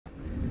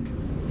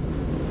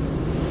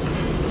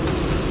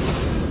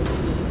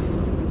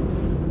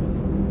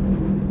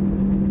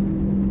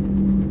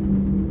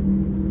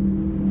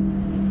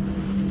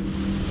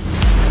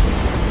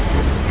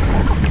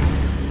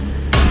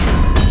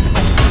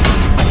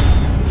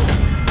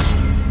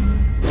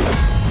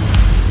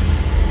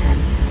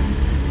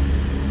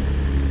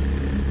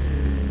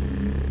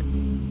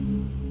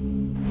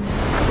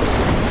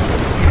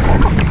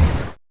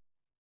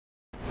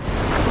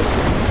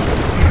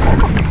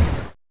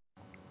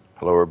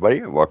Hello, everybody,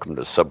 and welcome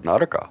to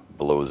Subnautica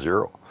Below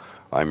Zero.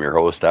 I'm your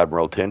host,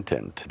 Admiral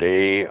Tintin.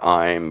 Today,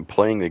 I'm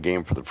playing the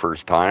game for the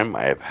first time.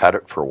 I have had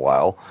it for a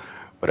while,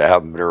 but I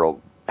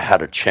haven't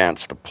had a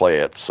chance to play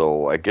it.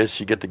 So I guess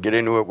you get to get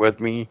into it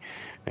with me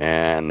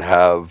and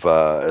have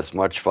as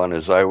much fun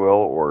as I will,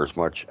 or as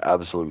much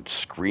absolute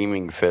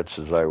screaming fits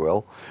as I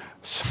will.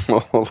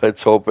 So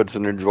let's hope it's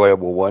an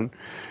enjoyable one.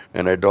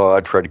 And I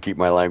try to keep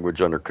my language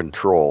under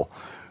control.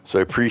 So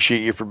I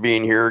appreciate you for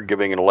being here,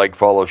 giving it a like,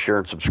 follow, share,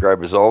 and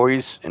subscribe as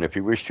always. And if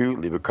you wish to,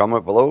 leave a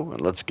comment below, and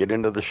let's get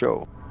into the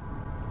show.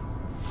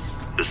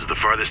 This is the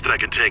farthest that I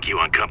can take you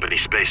on company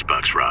space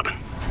bucks, Robin.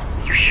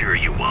 You sure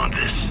you want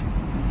this?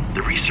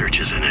 The research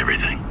is in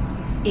everything.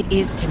 It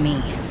is to me.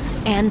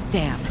 And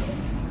Sam.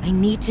 I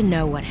need to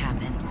know what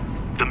happened.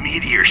 The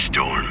meteor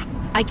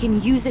storm. I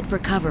can use it for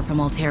cover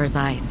from Altera's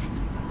eyes.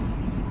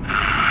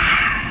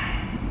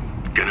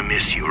 Gonna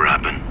miss you,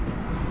 Robin.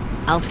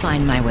 I'll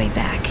find my way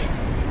back.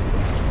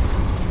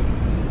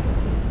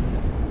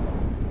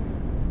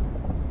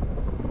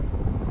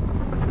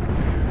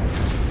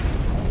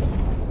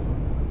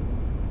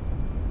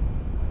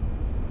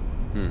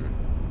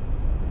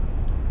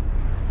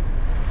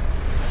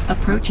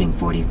 Approaching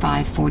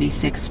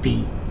 45-46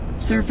 speed.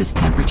 Surface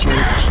temperatures.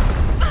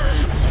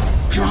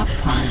 Drop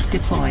pod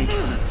deployed.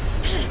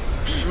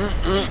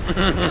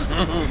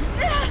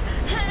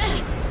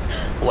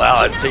 Well,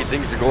 I'd say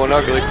things are going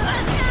ugly.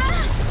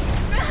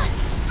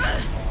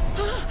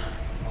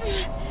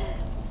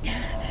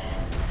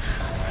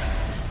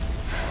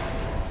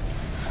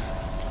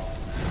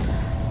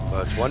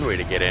 Well, that's one way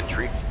to get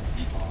entry.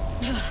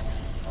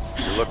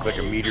 You look like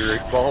a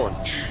meteorite falling.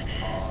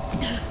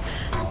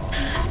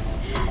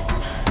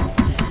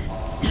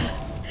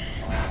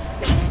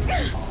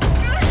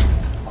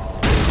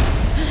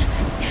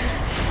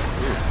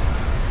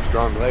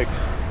 Strong legs.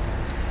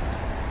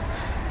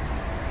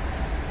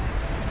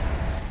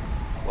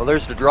 Well,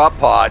 there's the drop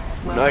pod.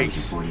 Welcome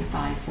Nice. to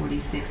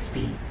 45-46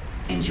 speed.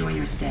 Enjoy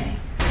your stay.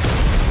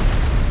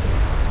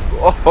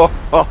 Oh,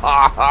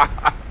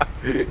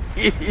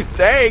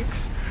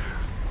 thanks.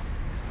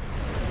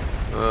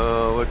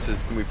 What's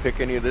this? Can we pick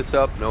any of this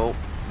up? No,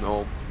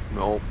 no,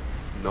 no,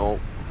 no,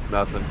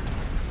 nothing.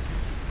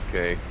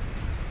 Okay.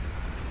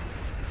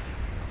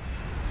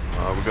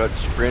 We got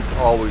sprint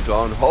always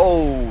on.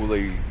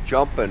 Holy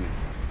jumping.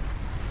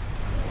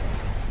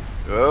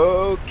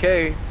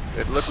 Okay.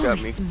 It looked Holy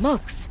at me.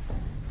 smokes!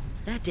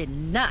 That did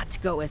not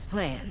go as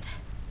planned.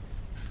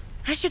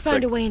 I should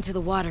find a way into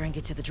the water and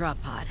get to the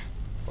drop pod.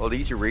 Oh,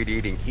 these are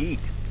radiating heat.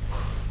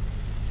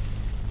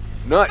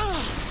 Nut.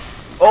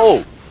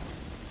 Oh!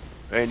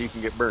 And you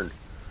can get burned.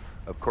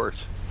 Of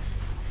course.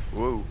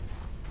 Whoa.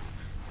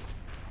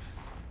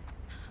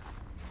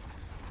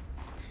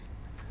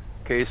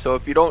 Okay, so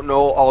if you don't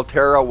know,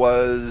 Altera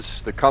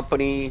was the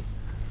company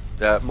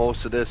that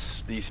most of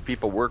these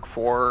people work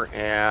for,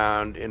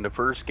 and in the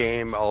first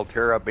game,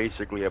 Altera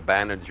basically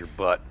abandons your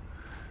butt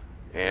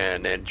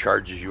and then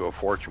charges you a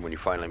fortune when you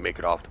finally make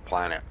it off the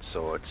planet.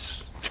 So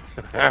it's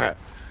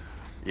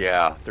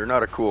yeah, they're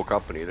not a cool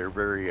company. They're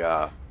very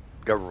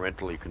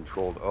governmentally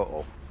controlled.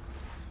 Uh-oh.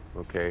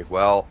 Okay,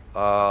 well,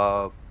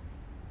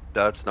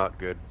 that's not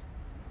good.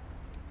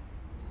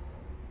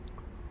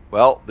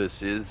 Well,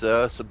 this is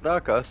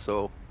Subnautica,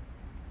 so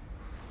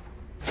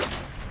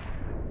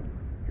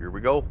here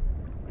we go,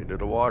 into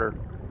the water.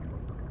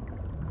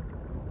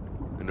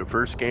 In the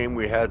first game,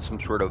 we had some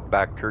sort of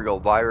bacterial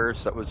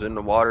virus that was in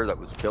the water that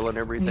was killing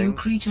everything. New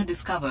creature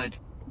discovered.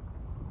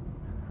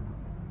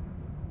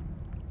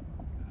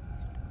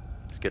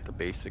 Let's get the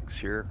basics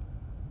here.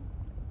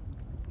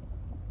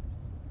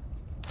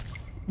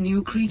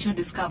 New creature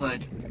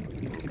discovered.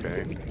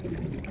 Okay.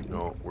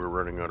 No, we're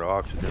running out of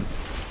oxygen.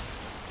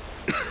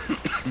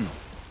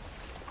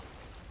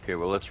 Okay,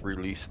 well, let's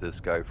release this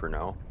guy for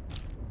now.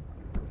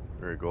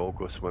 There you go.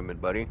 Go swimming,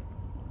 buddy.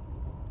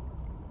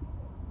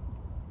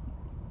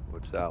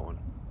 What's that one?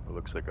 It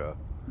looks like a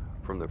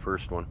from the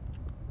first one.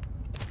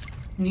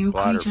 New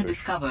creature Bladderfish.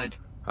 discovered.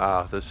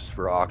 Ah, this is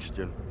for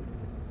oxygen.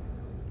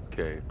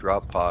 Okay,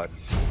 drop pod.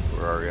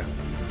 Where are you?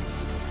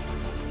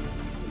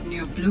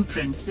 New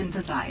blueprint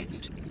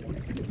synthesized.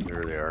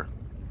 There they are.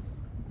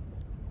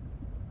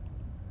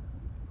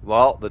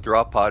 Well, the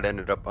drop pod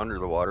ended up under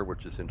the water,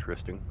 which is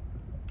interesting.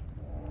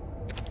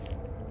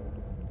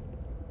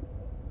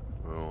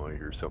 Oh, I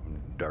hear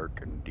something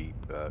dark and deep.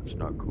 That's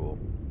not cool.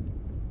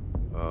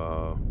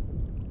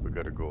 We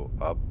gotta go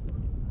up.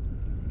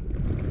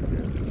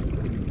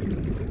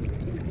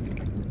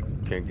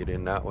 Can't get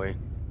in that way.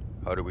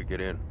 How do we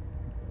get in?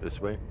 This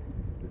way?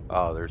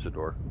 Ah, there's a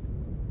door.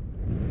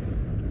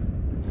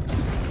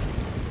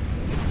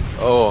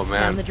 Oh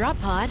man. Found the drop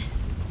pod.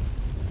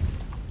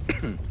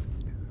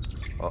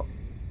 Oh,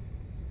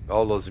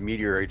 all those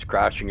meteorites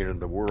crashing into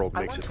the world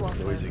I makes want it to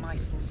offer noisy. my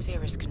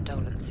sincerest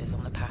condolences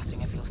on the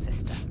passing of your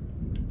sister.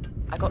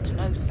 I got to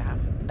know Sam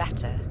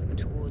better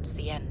towards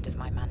the end of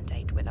my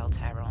mandate with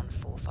Altera on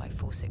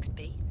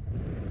 4546B,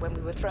 when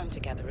we were thrown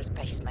together as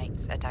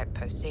basemates at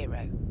Outpost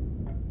Zero.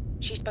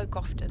 She spoke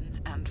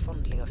often and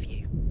fondly of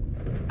you.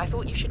 I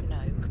thought you should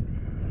know,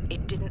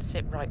 It didn't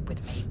sit right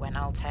with me when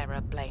Altera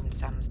blamed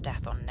Sam's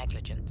death on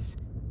negligence.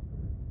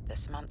 The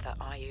Samantha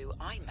Ayu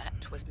I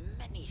met was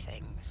many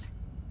things.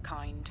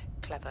 Kind,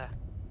 clever,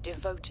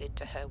 devoted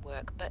to her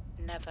work, but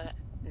never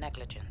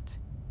negligent.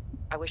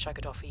 I wish I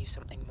could offer you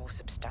something more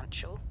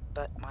substantial,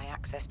 but my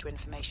access to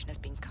information has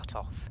been cut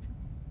off.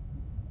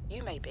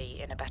 You may be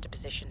in a better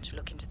position to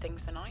look into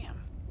things than I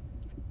am.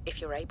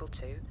 If you're able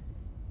to,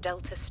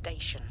 Delta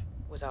Station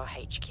was our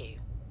HQ.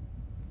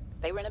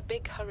 They were in a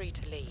big hurry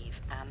to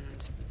leave,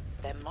 and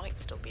there might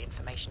still be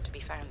information to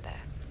be found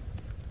there.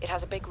 It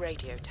has a big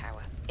radio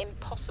tower,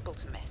 impossible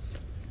to miss.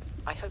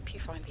 I hope you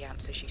find the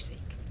answers you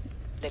seek.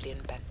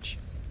 Lillian Bench.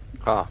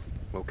 Huh.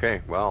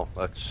 Okay, well,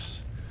 that's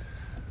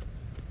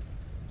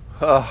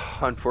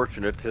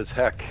unfortunate as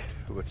heck.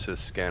 What's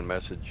this scan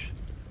message?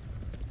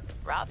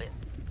 Robin,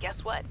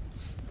 guess what?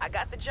 I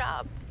got the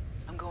job.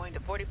 I'm going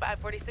to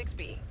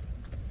 4546B.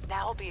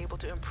 Now I'll be able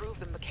to improve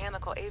the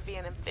mechanical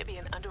avian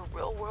amphibian under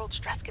real-world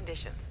stress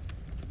conditions.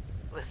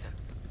 Listen,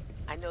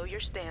 I know your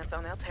stance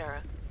on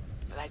Altera,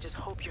 but I just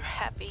hope you're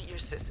happy your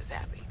sis is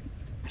happy.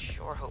 I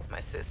sure hope my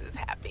sis is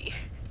happy.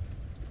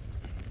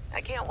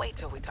 I can't wait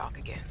till we talk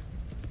again.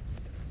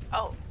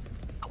 Oh,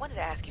 I wanted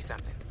to ask you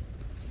something.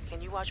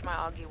 Can you watch my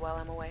Augie while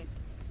I'm away?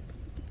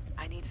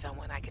 I need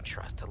someone I can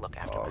trust to look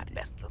after my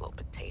best little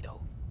potato.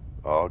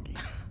 Augie.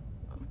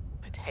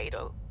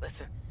 Potato,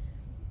 listen.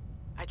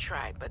 I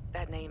tried, but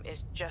that name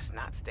is just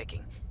not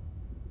sticking.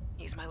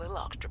 He's my little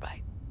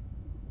oxtrabite.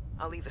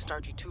 I'll leave the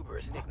starchy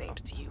tubers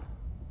nicknames to you.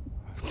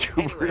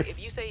 Anyway, if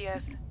you say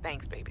yes,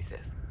 thanks, baby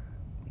sis.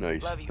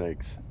 Nice, Love you.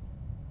 thanks.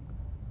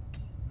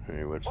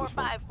 Hey, what's this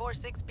one?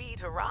 4546B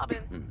to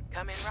Robin.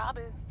 Come in,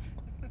 Robin.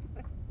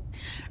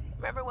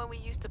 Remember when we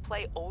used to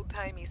play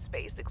old-timey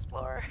Space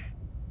Explorer?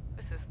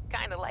 This is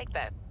kind of like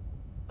that,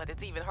 but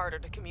it's even harder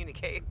to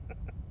communicate.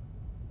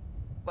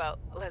 Well,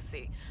 let's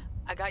see.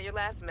 I got your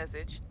last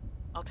message.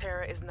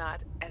 Altera is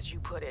not, as you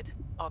put it,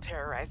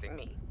 alterizing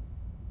me.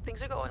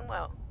 Things are going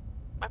well.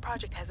 My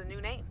project has a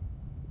new name.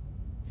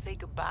 Say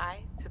goodbye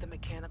to the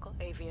mechanical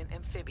avian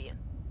amphibian,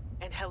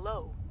 and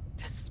hello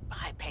to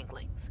spy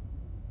penguins.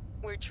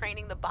 We're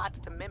training the bots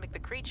to mimic the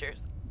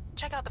creatures.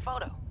 Check out the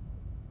photo.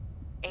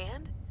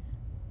 And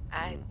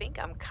I think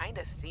I'm kind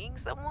of seeing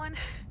someone.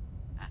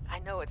 I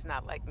know it's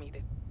not like me to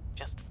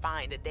just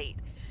find a date,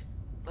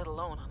 let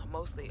alone on a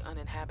mostly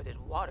uninhabited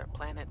water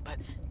planet, but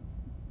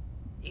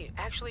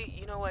actually,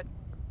 you know what?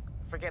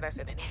 Forget I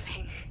said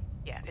anything.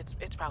 Yeah,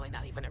 it's probably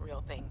not even a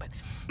real thing, but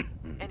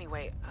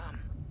anyway,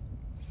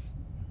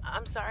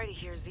 I'm sorry to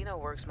hear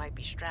XenoWorks might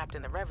be strapped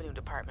in the revenue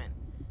department.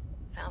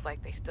 Sounds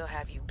like they still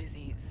have you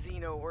busy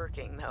Xeno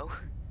working, though.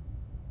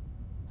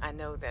 I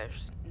know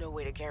there's no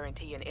way to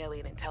guarantee an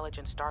alien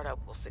intelligence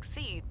startup will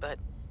succeed, but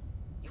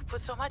you've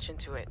put so much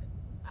into it.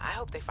 I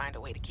hope they find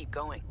a way to keep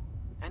going.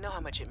 I know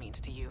how much it means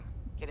to you,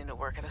 getting to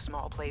work at a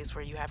small place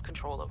where you have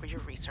control over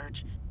your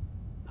research.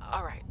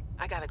 All right,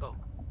 I gotta go.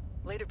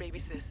 Later, baby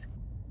sis.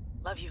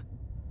 Love you.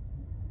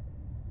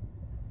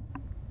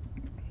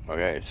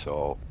 Okay,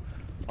 so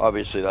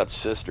obviously that's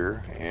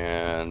sister,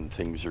 and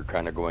things are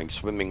kind of going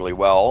swimmingly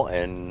well,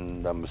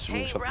 and I'm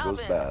assuming Hey, something Robin.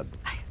 goes bad.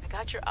 I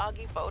got your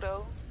Augie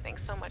photo.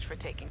 Thanks so much for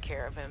taking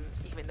care of him,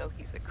 even though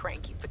he's a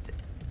cranky potato.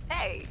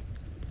 Hey,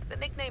 the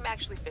nickname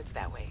actually fits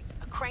that way.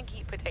 A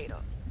cranky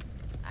potato.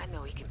 I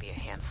know he can be a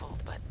handful,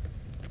 but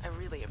I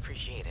really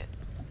appreciate it.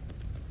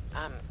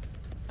 I'm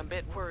a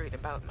bit worried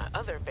about my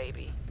other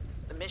baby,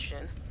 the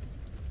mission.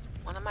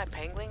 One of my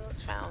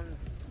penguins found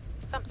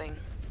something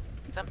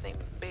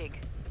big.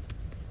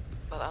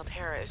 But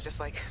Altera is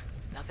just like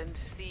nothing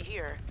to see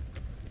here.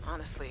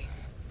 Honestly,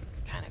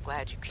 kinda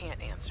glad you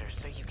can't answer,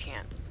 so you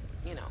can't,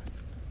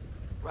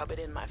 rub it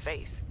in my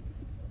face.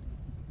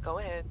 Go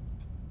ahead,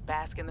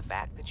 bask in the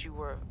fact that you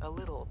were a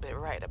little bit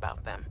right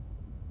about them.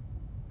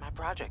 My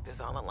project is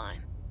on the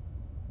line.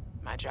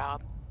 My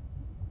job,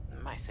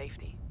 my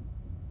safety.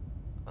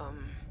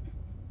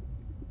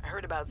 I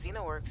heard about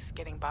XenoWorks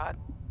getting bought.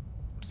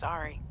 I'm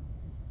sorry.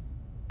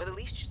 But at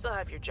least you still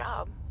have your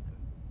job.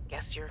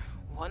 Guess you're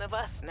one of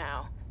us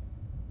now.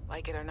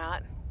 Like it or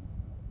not,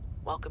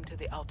 welcome to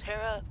the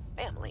Altera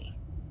family.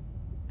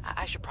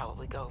 I should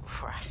probably go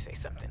before I say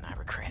something I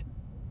regret.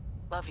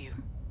 Love you.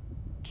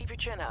 Keep your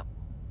chin up.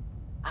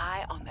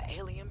 Eye on the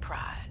alien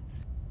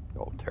prize.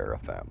 Oh, Terra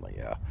family,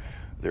 yeah.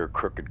 They're a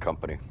crooked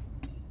company.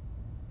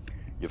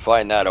 You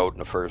find that out in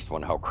the first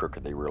one, how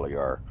crooked they really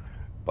are.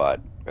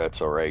 But that's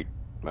all right.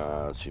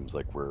 Seems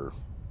like we're...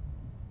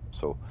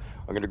 So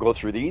I'm going to go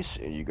through these,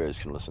 and you guys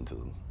can listen to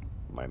them.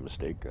 My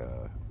mistake.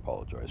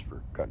 Apologize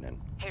for cutting in.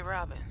 Hey,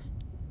 Robin.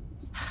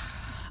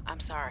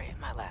 I'm sorry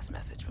my last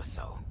message was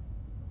so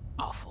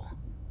awful.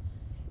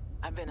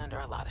 I've been under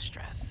a lot of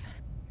stress.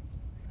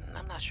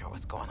 I'm not sure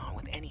what's going on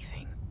with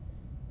anything.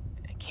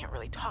 I can't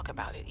really talk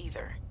about it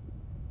either.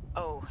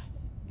 Oh,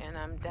 and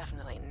I'm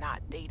definitely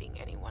not dating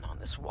anyone on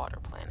this water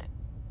planet.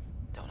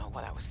 Don't know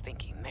what I was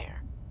thinking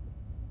there.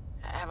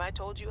 Have I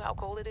told you how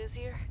cold it is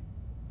here?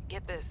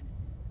 Get this.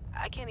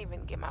 I can't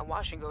even get my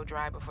wash and go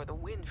dry before the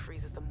wind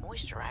freezes the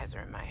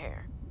moisturizer in my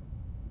hair.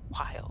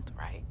 Wild,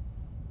 right?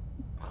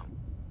 Well,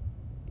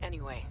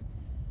 Anyway,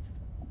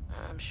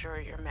 I'm sure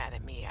you're mad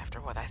at me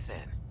after what I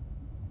said,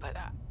 but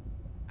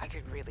I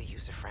could really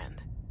use a friend.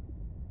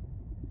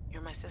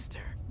 You're my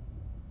sister.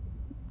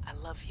 I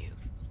love you.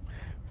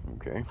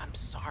 Okay. I'm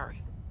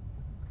sorry.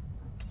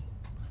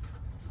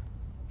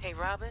 Hey,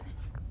 Robin,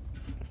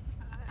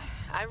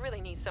 I really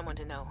need someone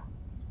to know.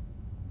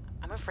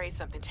 I'm afraid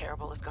something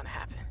terrible is gonna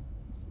happen.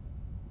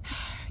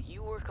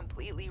 You were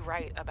completely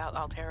right about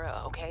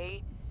Altera,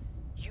 okay?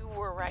 You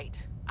were right.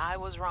 I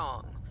was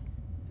wrong.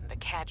 The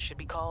cat should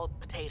be called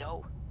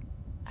Potato.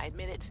 I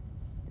admit it.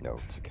 No,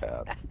 it's a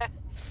cat.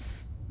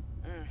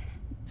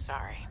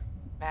 Sorry.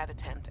 Bad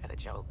attempt at a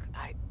joke.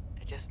 I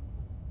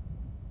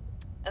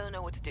don't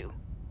know what to do.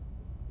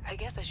 I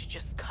guess I should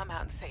just come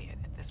out and say it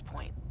at this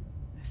point.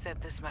 I've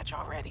said this much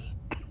already.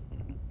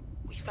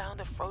 We found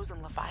a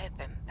frozen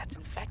Leviathan that's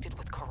infected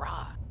with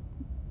Kara.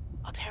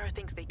 Altera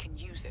thinks they can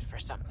use it for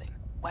something.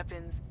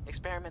 Weapons,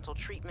 experimental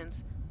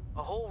treatments,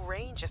 a whole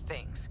range of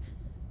things.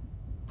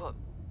 But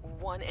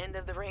one end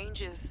of the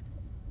range is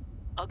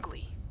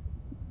ugly,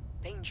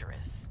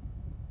 dangerous,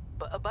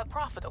 but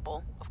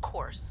profitable, of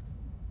course.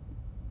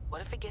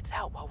 What if it gets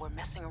out while we're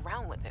messing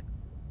around with it?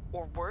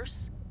 Or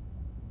worse,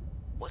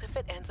 what if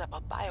it ends up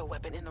a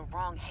bioweapon in the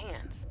wrong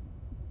hands?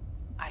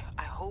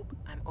 I hope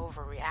I'm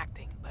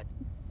overreacting, but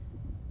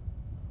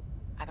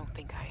I don't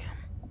think I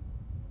am.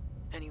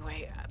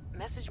 Anyway,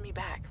 message me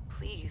back,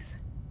 please.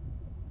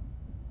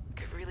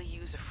 Could really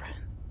use a friend.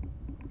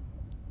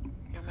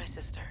 You're my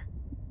sister.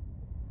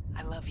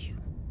 I love you.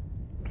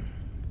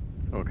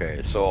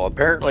 Okay, so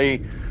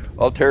apparently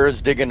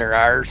Altera's digging their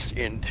arse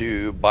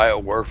into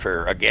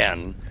biowarfare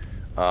again.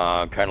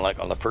 Kind of like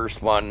on the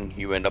first one,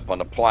 you end up on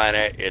the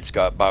planet, it's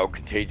got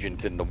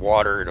biocontagion in the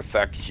water, it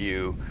affects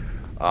you,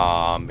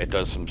 it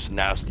does some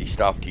nasty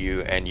stuff to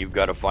you, and you've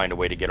got to find a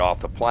way to get off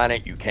the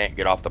planet. You can't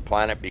get off the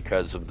planet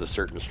because of the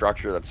certain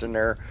structure that's in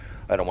there.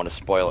 I don't want to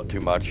spoil it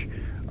too much.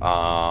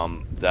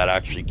 That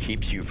actually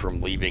keeps you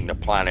from leaving the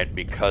planet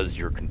because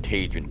you're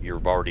contagion.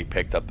 You've already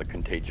picked up the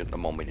contagion the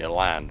moment you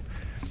land.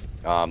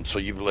 So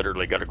you've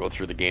literally got to go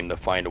through the game to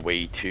find a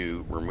way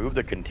to remove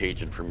the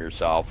contagion from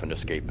yourself and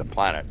escape the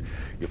planet.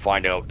 You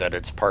find out that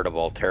it's part of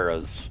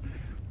Altera's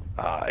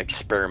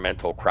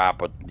experimental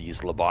crap with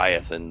these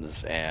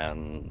leviathans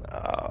and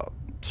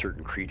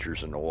certain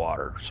creatures in the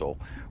water. So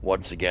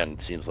once again,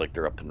 it seems like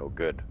they're up to no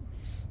good.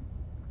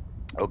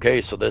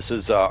 Okay, so this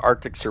is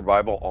Arctic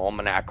Survival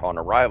Almanac on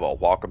arrival.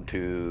 Welcome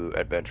to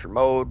Adventure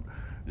Mode.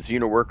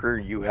 Xeno Worker,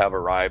 you have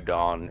arrived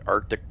on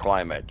Arctic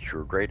climate.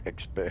 Your great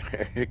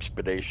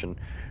expedition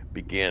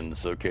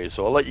begins. Okay,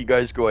 so I'll let you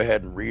guys go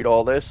ahead and read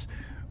all this.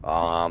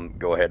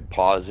 Go ahead,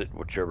 pause it,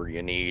 whichever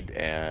you need,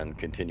 and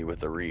continue with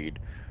the read.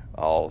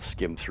 I'll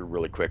skim through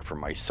really quick for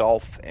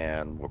myself,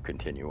 and we'll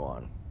continue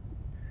on.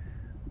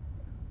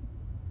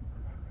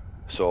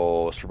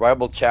 So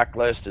survival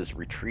checklist is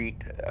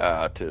retreat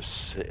to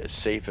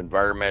safe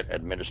environment,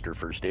 administer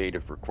first aid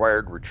if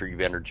required, retrieve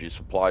energy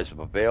supplies if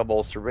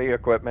available, survey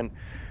equipment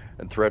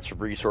and threats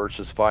of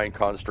resources, find,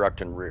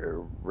 construct, and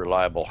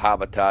reliable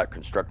habitat,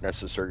 construct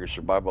necessary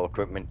survival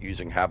equipment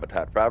using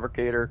Habitat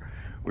Fabricator,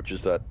 which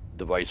is that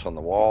device on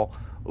the wall,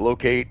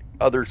 locate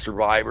other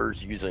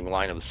survivors using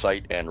line of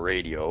sight and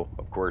radio,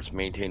 of course,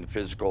 maintain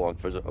physical and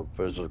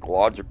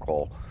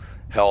physiological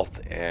health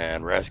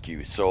and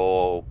rescue.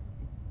 So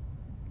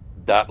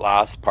that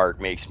last part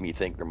makes me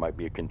think there might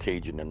be a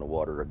contagion in the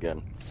water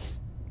again.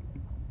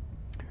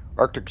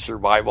 Arctic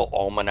Survival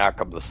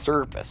Almanac of the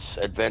Surface.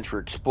 Adventure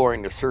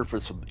exploring the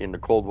surface in the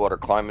cold water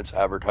climates.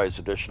 Advertise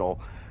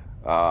additional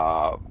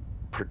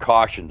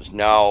precautions.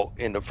 Now,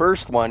 in the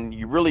first one,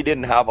 you really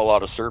didn't have a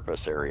lot of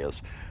surface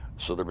areas.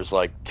 So there was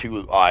like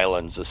two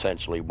islands,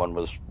 essentially. One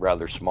was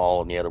rather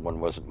small and the other one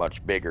wasn't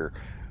much bigger.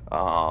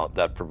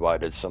 That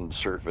provided some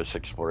surface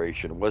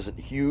exploration. It wasn't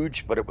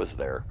huge, but it was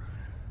there.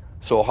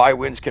 So high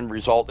winds can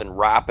result in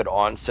rapid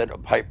onset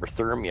of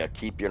hypothermia.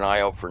 Keep an eye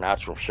out for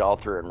natural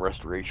shelter and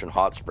restoration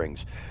hot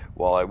springs.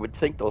 Well, I would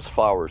think those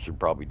flowers would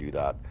probably do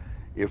that.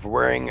 If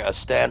wearing a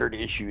standard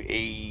issue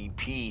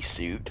AEP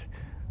suit,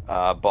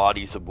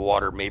 bodies of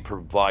water may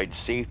provide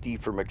safety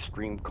from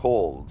extreme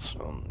colds.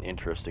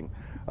 Interesting.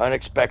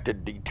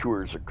 Unexpected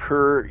detours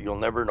occur. You'll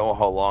never know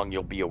how long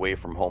you'll be away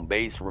from home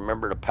base.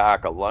 Remember to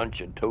pack a lunch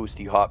and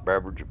toasty hot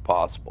beverage if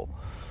possible.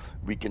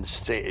 We can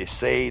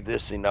say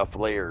this enough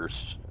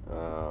layers.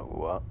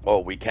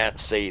 We can't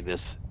say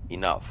this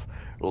enough.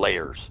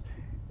 Layers.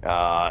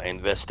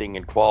 Investing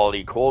in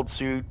quality cold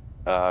suit,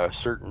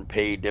 certain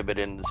pay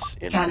dividends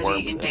in Calorie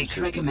warmth intake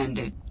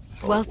recommended.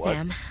 Well,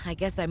 Sam, I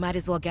guess I might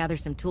as well gather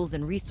some tools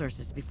and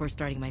resources before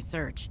starting my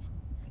search.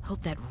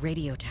 Hope that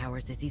radio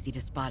tower's as easy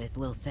to spot as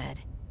Lil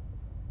said.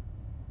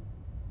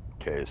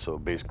 Okay, so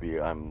basically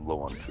I'm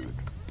low on food.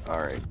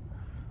 Alright.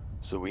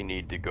 So we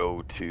need to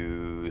go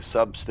to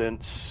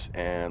substance,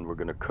 and we're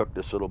going to cook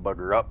this little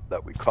bugger up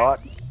that we caught.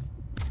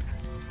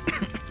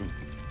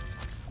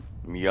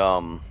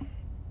 Yum.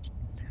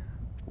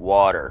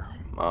 Water.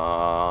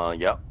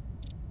 Yep.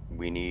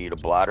 We need a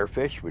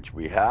bladderfish, which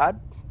we had.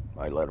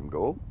 I let him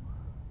go.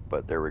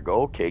 But there we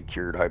go. Okay,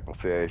 cured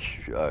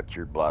hypofish,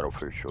 cured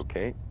bladdowfish.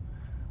 Okay.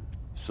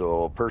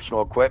 So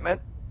personal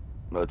equipment.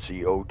 Let's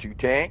see, O2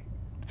 tank,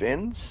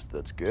 fins.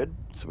 That's good.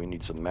 So we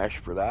need some mesh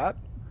for that.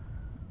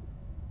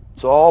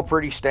 It's all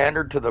pretty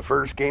standard to the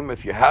first game.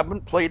 If you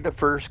haven't played the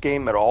first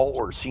game at all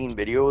or seen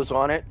videos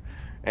on it,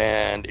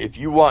 and if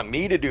you want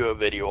me to do a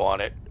video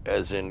on it,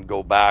 as in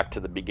go back to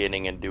the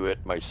beginning and do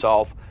it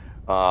myself,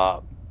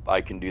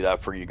 I can do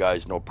that for you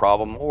guys, no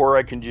problem. Or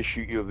I can just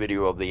shoot you a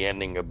video of the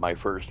ending of my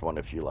first one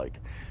if you like.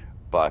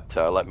 But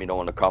let me know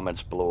in the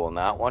comments below on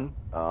that one.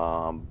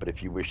 But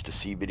if you wish to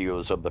see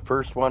videos of the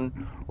first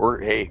one, or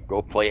hey,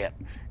 go play it.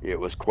 It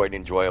was quite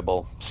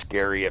enjoyable,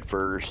 scary at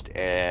first,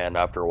 and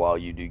after a while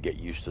you do get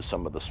used to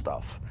some of the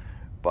stuff.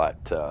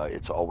 But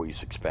it's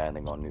always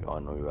expanding on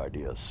new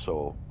ideas.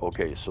 So,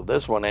 okay, so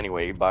this one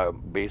anyway,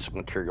 basic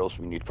materials,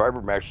 we need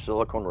fiber mesh,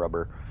 silicone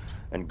rubber,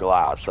 and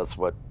glass. That's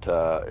what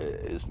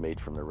is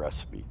made from the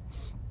recipe.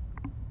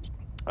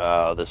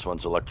 This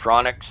one's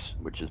electronics,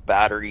 which is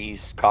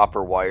batteries,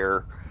 copper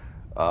wire,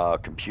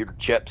 computer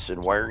chips,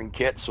 and wiring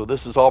kits. So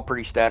this is all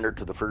pretty standard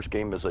to the first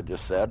game, as I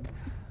just said.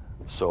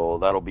 So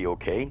that'll be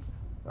okay.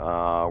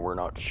 We're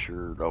not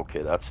sure.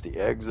 Okay, that's the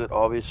exit,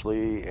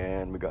 obviously,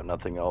 and we got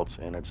nothing else,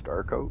 and it's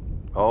dark out.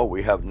 Oh,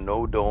 we have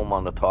no dome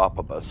on the top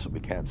of us, so we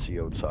can't see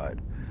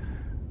outside.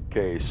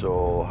 Okay,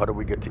 so how do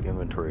we get to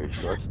inventory?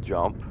 So let's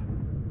jump.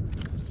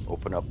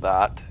 Open up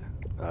that.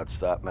 That's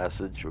that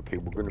message. Okay,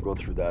 we're going to go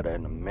through that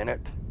in a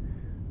minute.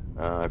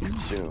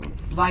 Consume.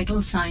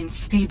 Vital signs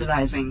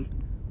stabilizing.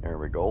 There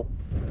we go.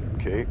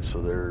 Okay,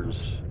 so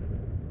there's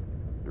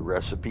the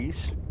recipes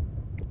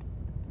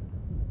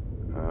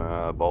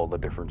of all the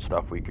different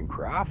stuff we can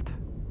craft.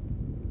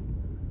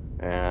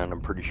 And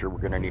I'm pretty sure we're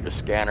going to need a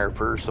scanner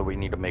first, so we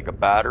need to make a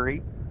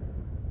battery.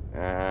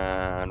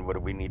 And what do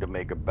we need to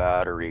make a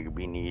battery?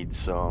 We need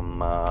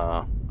some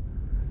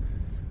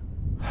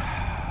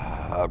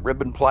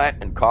ribbon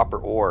plant and copper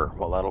ore.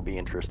 Well, that'll be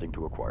interesting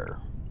to acquire.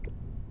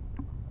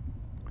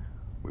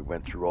 We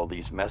went through all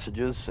these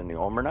messages in the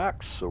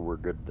almanacs, so we're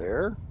good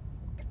there.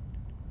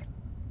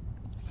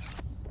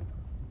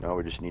 Now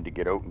we just need to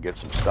get out and get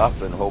some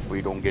stuff and hope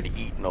we don't get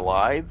eaten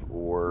alive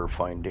or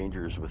find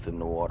dangers within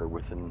the water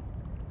within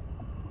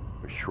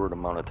a short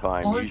amount of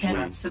time. All Usually,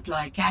 Terran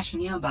supply cache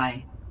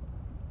nearby.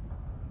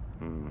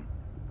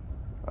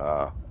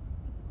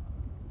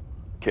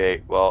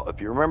 Okay, well, if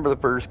you remember the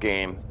first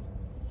game,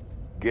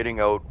 getting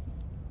out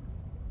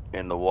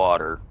in the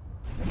water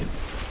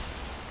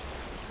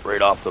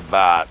right off the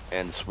bat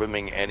and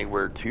swimming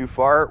anywhere too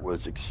far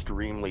was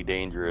extremely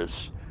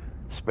dangerous,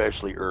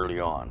 especially early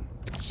on.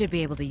 Should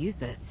be able to use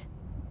this.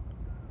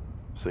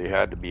 So you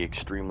had to be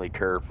extremely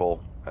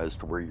careful as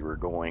to where you were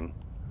going.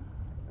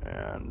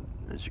 And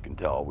as you can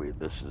tell,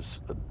 this is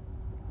a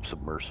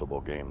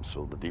submersible game,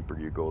 so the deeper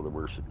you go, the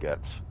worse it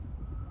gets.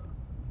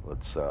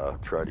 Let's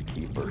try to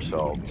keep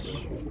ourselves.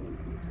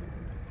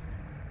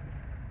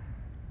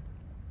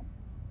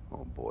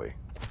 Oh boy.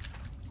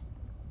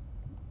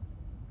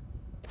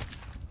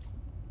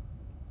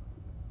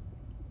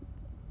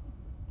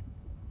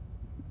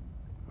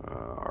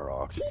 Our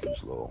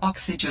oxygen's low.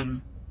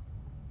 Oxygen.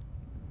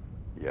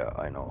 Yeah,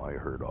 I know. I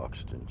heard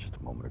oxygen just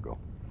a moment ago.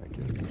 Thank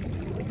you.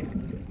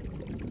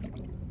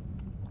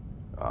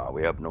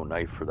 We have no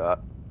knife for that.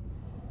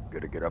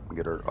 Gotta get up and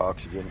get our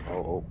oxygen.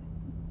 Oh,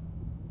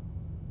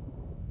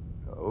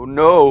 oh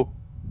no!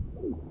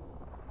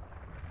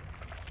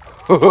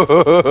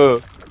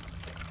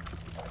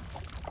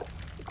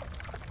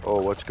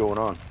 Oh, what's going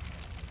on?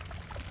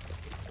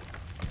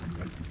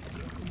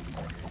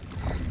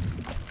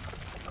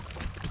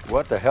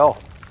 What the hell?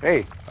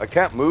 Hey, I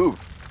can't move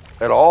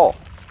at all.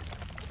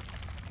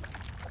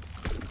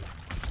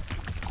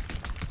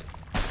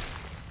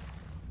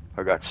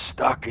 I got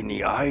stuck in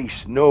the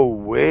ice. No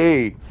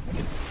way.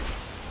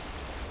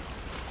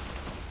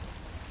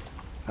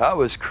 That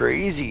was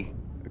crazy.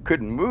 I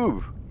couldn't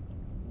move.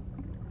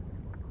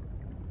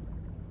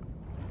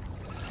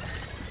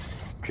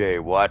 Okay,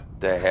 what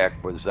the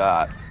heck was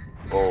that?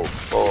 Oh,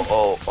 oh,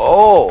 oh,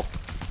 oh!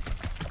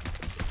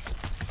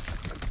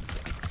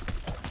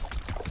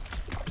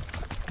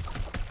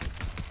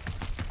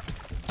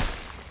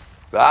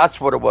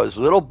 That's what it was.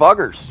 Little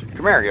buggers.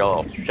 Come here, you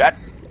little shit.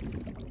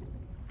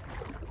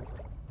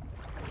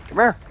 Come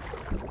here.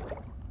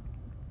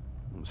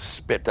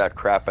 Spit that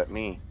crap at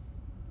me.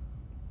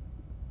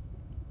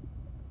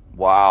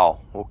 Wow.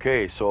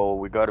 Okay, so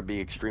we got to be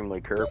extremely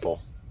careful.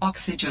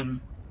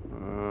 Oxygen.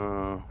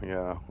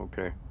 Yeah,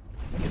 okay.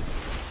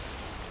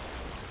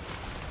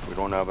 We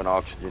don't have an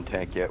oxygen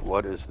tank yet.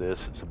 What is this?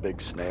 It's a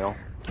big snail.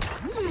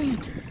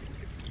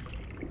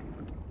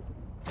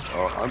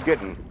 Oh, I'm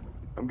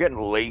getting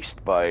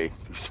laced by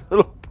these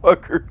little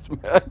buggers,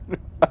 man.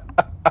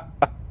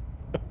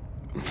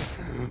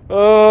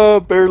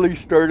 Barely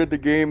started the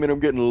game and I'm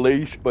getting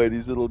laced by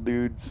these little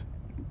dudes.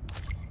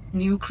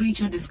 New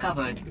creature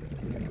discovered.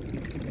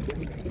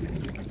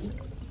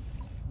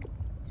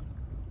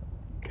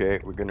 Okay,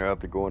 we're gonna have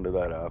to go into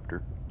that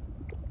after.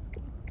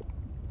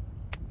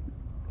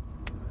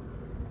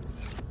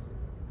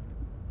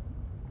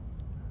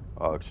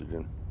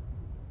 Oxygen.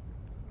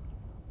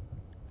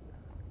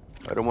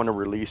 I don't want to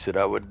release it.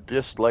 I would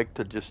just like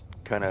to just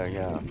kind of,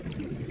 yeah.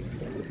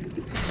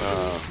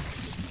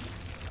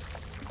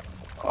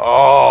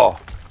 Oh!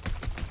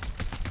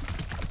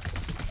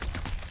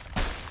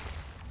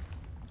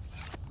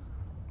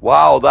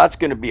 Wow, that's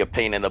going to be a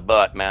pain in the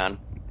butt, man.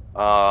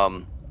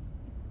 Darn.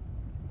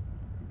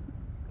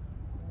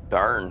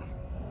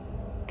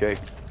 Okay.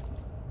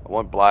 I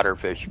want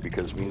bladderfish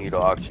because we need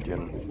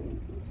oxygen.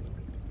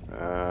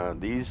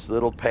 These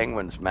little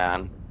penguins,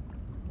 man,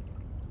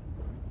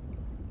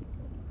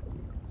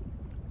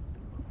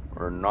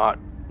 are not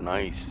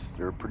nice.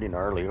 They're pretty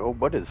gnarly. Oh,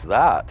 what is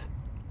that?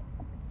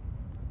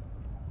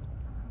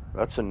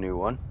 That's a new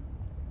one.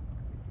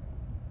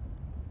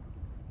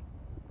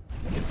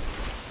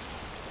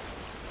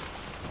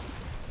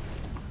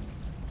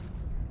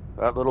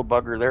 That little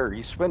bugger there,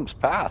 he swims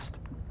past.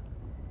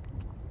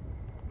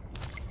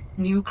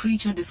 New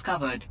creature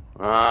discovered.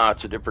 Ah,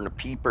 it's a different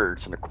peeper.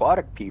 It's an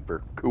aquatic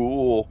peeper.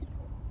 Cool.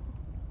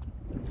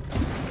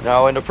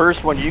 Now, in the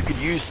first one, you could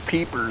use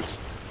peepers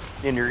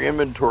in your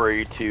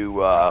inventory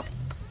to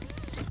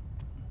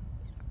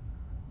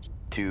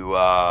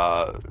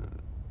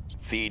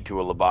feed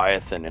to a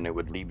leviathan, and it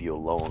would leave you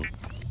alone.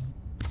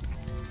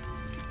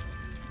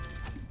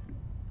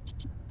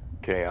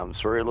 Okay, I'm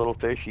sorry, little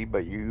fishy,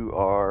 but you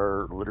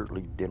are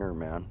literally dinner,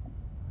 man.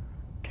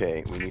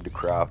 Okay, we need to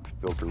craft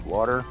filtered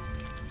water.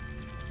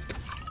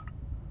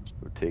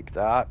 We'll take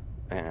that,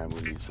 and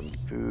we need some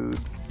food.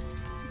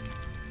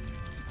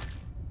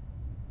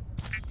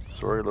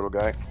 Sorry, little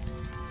guy.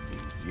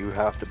 You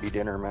have to be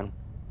dinner, man.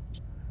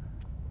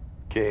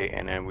 Okay,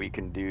 and then we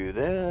can do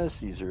this.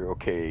 These are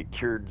okay.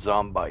 Cured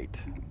zombite.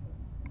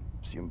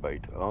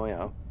 Zombite. Oh,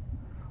 yeah.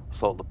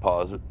 Salt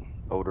deposit.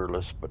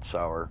 Odorless but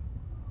sour.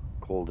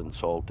 Cold and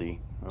salty.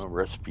 Oh,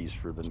 recipes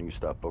for the new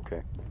stuff.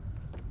 Okay.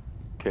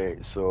 Okay,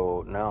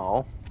 so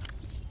now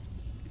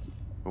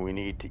we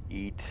need to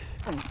eat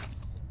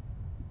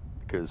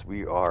because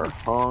we are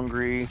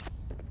hungry.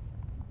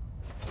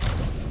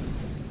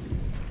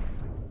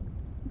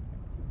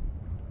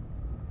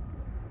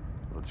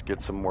 Let's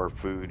get some more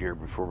food here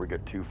before we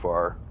get too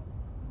far.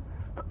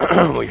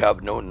 We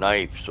have no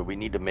knife, so we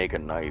need to make a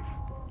knife.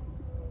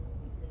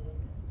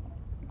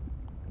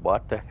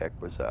 What the heck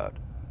was that?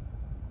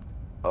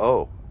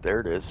 Oh,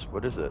 there it is.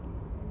 What is it?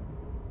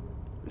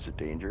 Is it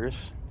dangerous?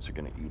 Is it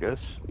gonna eat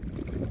us?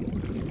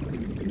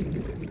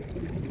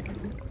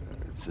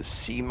 It's a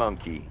sea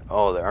monkey.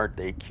 Oh, aren't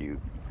they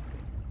cute?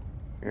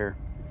 Here.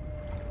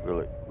 Will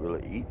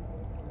it eat?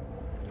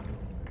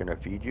 Can I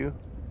feed you?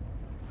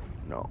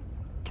 No,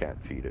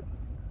 can't feed it.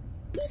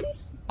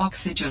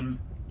 Oxygen.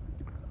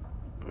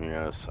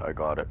 Yes, I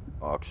got it.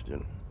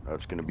 Oxygen.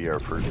 That's gonna be our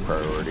first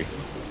priority.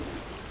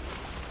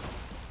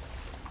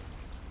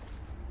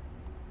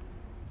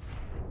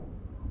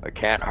 I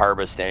can't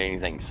harvest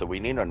anything, so we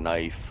need a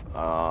knife.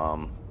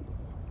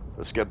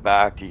 Let's get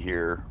back to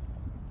here.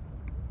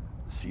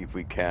 See if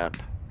we can't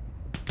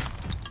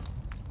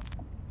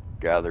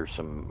gather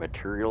some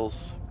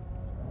materials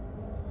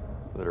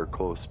that are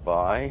close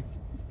by.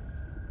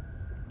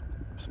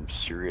 Some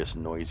serious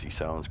noisy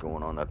sounds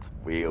going on. That's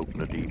way out in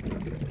the deep.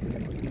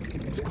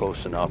 It's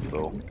close enough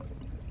though.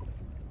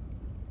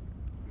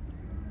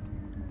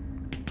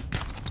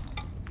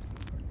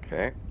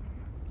 Okay.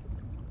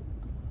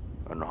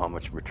 I don't know how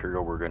much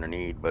material we're gonna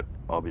need, but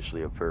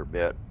obviously a fair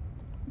bit.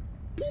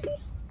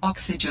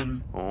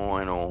 Oxygen. Oh,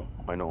 I know.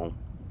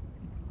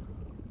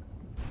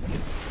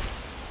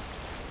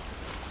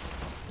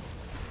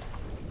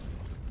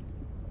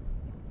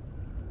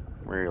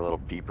 Where are you, little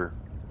peeper?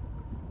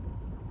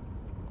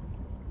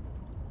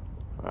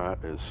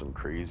 That is some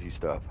crazy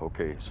stuff.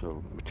 Okay,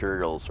 so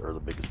materials are the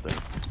biggest thing.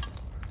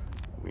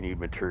 We need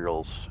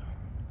materials.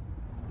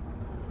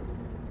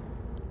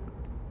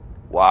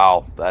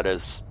 Wow, that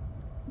is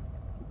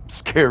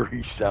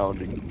scary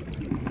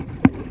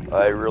sounding.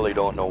 I really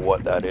don't know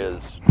what that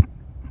is,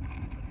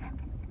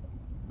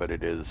 but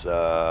it is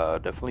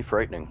definitely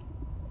frightening.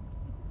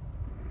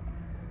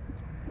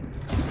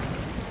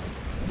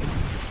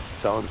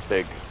 Sounds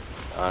big,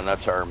 and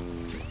that's our.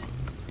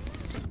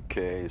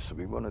 Okay, so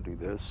we want to do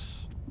this.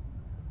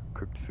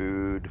 Cooked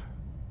food.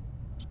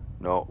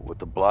 No, with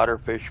the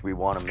bladderfish, we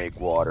want to make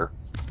water.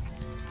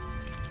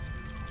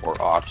 Or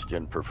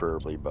oxygen,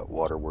 preferably, but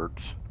water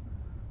works.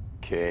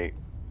 Okay,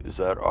 is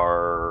that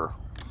our...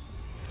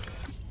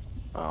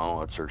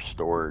 Oh, it's our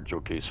storage.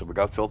 Okay, so we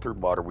got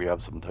filtered water. We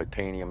have some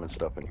titanium and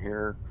stuff in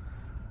here.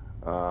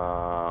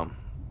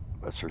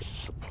 That's our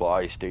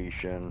supply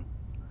station.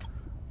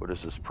 What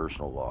is this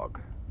personal log?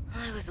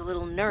 I was a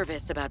little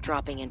nervous about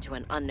dropping into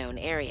an unknown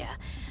area,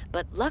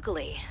 but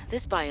luckily,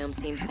 this biome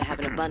seems to have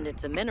an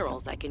abundance of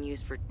minerals I can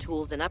use for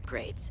tools and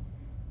upgrades.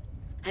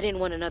 I didn't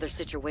want another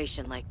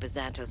situation like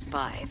Byzantos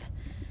 5.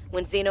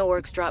 When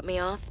Xenoworks dropped me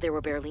off, there were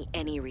barely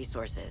any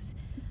resources.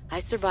 I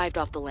survived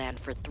off the land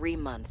for 3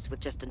 months with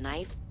just a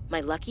knife,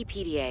 my lucky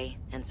PDA,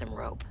 and some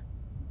rope.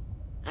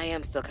 I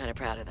am still kind of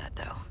proud of that,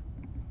 though.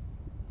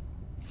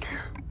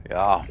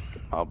 Yeah,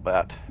 I'll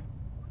bet.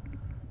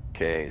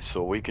 Okay,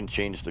 so we can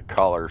change the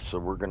color. So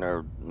we're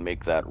gonna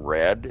make that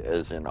red,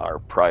 as in our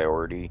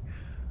priority.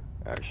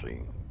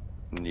 Actually,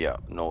 yeah,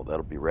 no,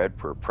 that'll be red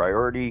for a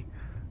priority.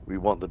 We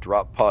want the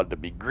drop pod to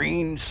be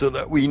green so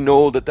that we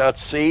know that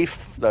that's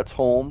safe, that's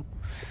home.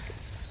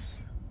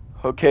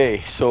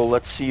 Okay, so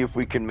let's see if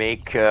we can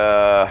make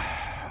a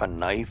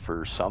knife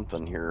or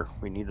something here.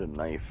 We need a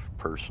knife,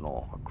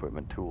 personal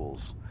equipment,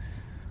 tools,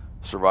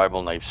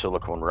 survival knife,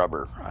 silicone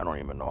rubber. I don't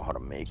even know how to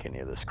make any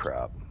of this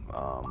crap.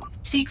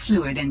 Seek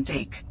fluid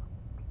intake.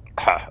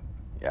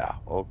 Yeah,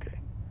 okay.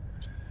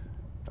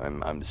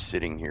 I'm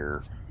sitting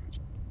here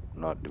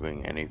not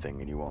doing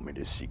anything, and you want me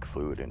to seek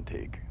fluid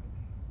intake.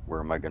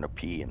 Where am I going to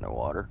pee? In the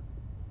water?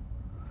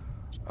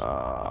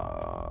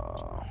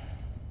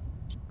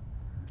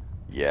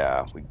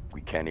 Yeah, we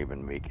can't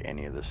even make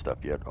any of this stuff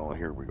yet. Oh,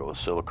 here we go.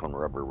 Silicone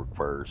rubber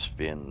requires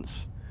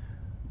fins.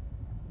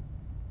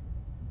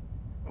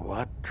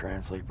 What?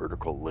 Translate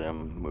vertical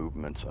limb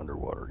movements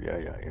underwater.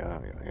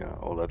 Yeah.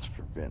 Oh, that's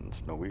for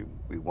fins. No, we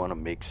want to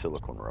make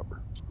silicone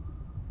rubber.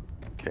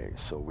 Okay,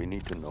 so we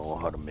need to know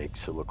how to make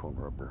silicone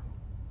rubber.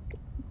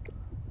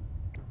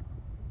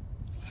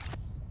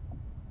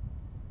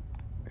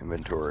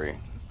 Inventory.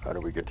 How do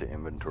we get to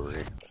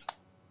inventory?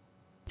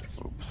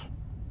 Oops.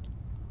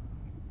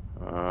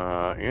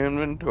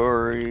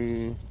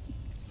 Inventory.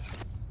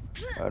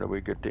 How do we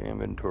get to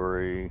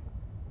inventory?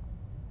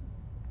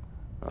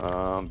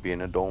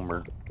 Being a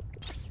domer.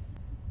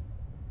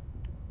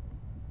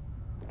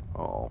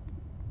 Oh.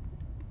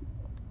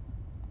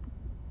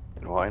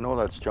 Well, I know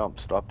that's jump.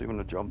 Stop doing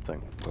the jump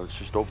thing. Let's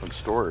just open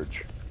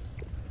storage.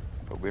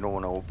 But we don't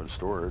want to open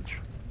storage.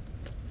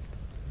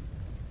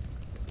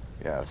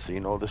 Yeah, see,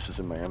 no, this is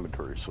in my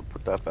inventory, so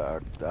put that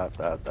back. That.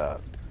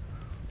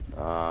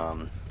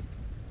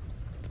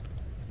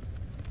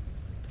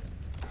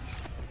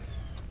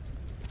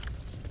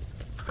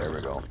 There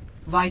we go.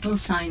 Vital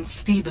signs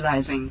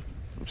stabilizing.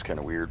 It was kind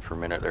of weird for a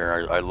minute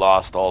there. I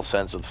lost all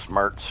sense of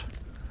smarts.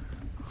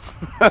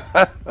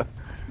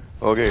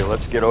 Okay,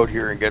 let's get out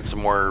here and get some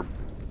more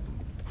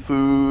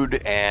food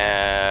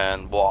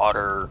and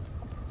water.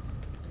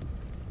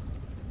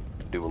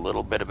 Do a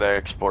little bit of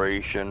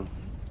exploration.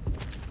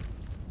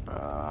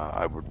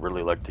 I would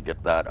really like to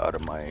get that out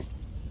of my...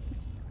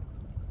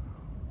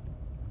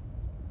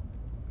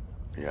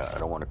 Yeah, I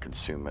don't want to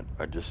consume it.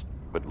 I just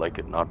would like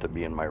it not to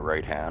be in my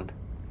right hand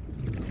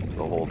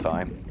the whole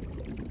time.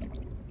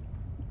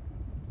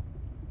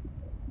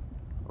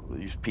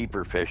 These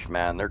peeper fish,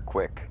 man, they're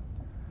quick.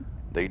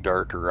 They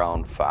dart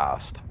around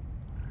fast.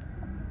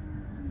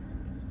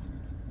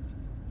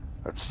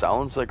 That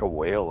sounds like a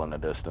whale in the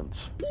distance.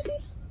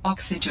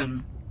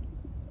 Oxygen.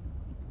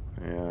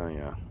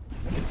 Yeah.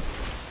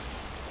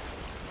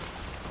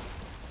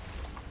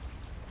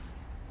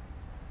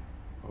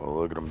 Oh,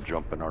 look at them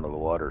jumping out of the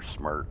water,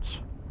 smarts.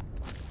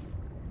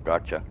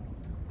 Gotcha.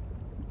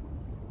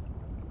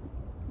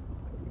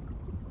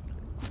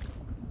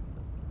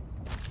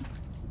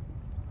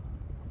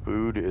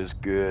 Food is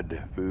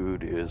good.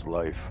 Food is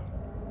life.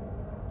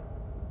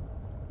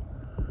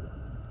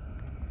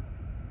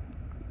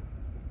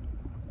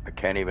 I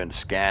can't even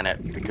scan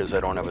it because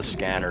I don't have a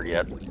scanner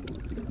yet.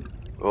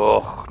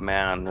 Oh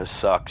man, this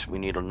sucks. We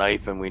need a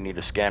knife and we need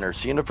a scanner.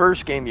 See, in the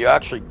first game you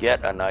actually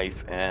get a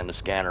knife and a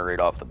scanner right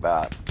off the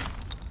bat.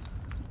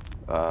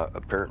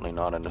 Apparently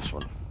not in this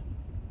one.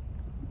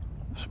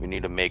 So we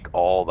need to make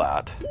all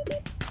that.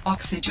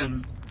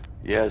 Oxygen.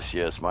 Yes,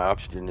 my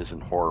oxygen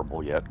isn't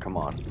horrible yet. Come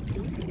on.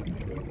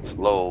 It's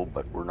low,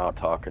 but we're not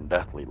talking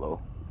deathly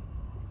low.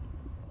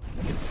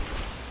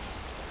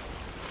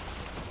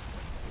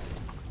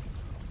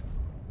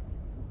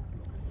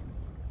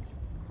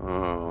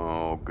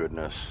 Oh,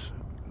 goodness.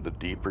 The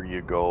deeper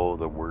you go,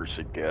 the worse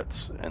it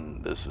gets,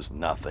 and this is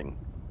nothing.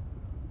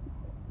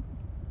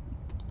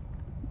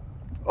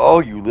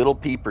 Oh, you little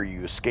peeper,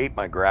 you escaped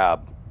my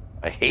grab.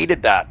 I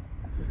hated that.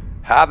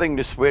 Having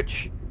to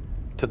switch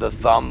to the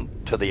thumb,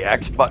 to the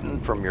X button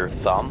from your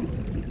thumb.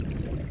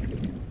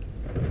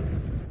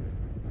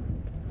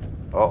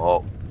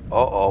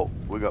 Uh-oh.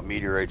 We got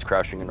meteorites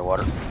crashing in the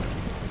water.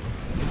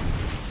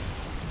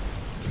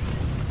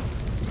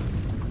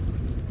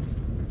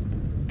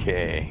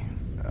 Okay.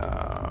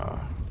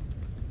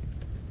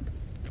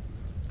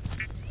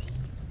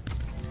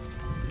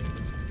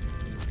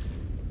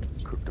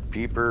 Cook the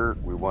peeper.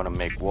 We want to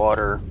make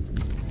water.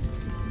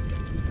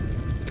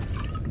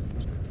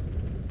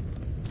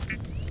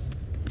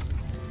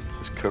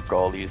 Just cook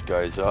all these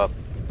guys up.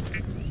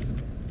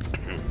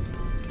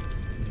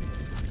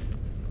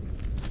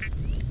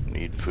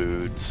 Need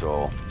food,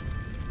 so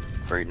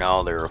right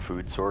now they're a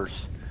food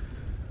source.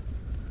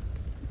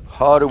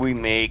 How do we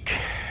make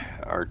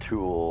our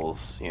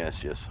tools?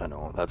 Yes, I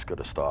know. That's got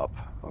to stop.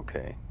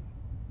 Okay.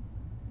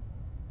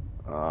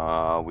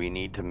 We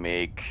need to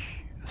make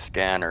a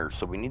scanner.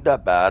 So we need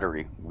that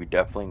battery. We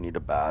definitely need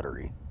a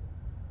battery.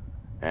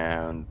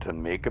 And to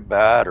make a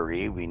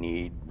battery, we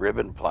need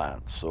ribbon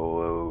plant.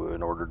 So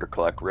in order to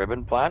collect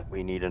ribbon plant,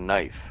 we need a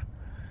knife.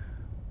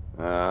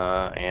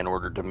 In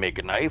order to make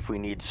a knife, we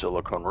need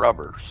silicone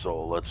rubber.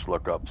 So let's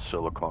look up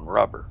silicone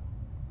rubber.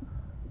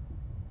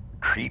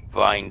 Creep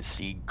vine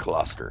seed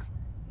cluster.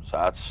 So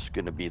that's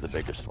going to be the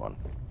biggest one.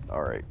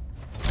 All right.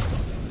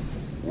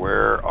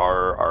 Where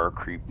are our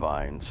creep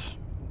vines?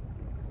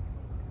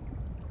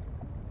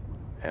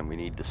 And we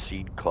need the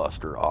seed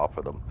cluster off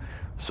of them.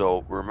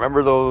 So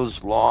remember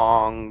those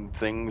long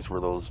things where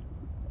those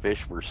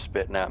fish were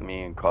spitting at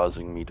me and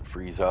causing me to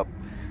freeze up?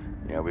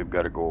 Yeah, we've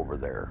got to go over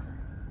there.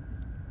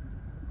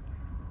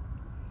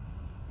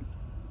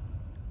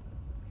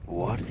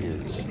 What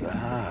is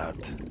that?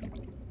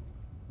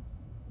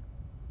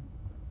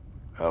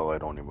 Oh, I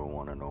don't even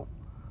want to know.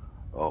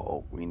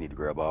 Uh-oh, we need to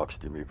grab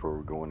oxygen before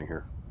we go in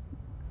here.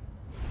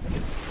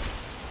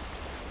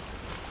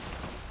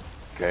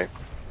 Okay,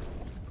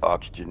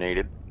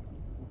 oxygenated.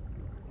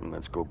 And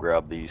let's go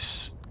grab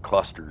these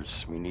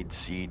clusters. We need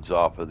seeds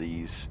off of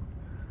these.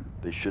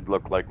 They should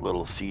look like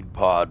little seed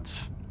pods.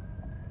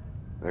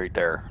 Right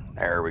there.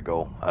 There we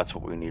go. That's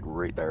what we need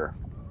right there.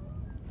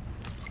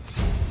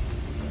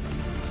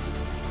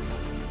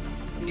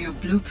 New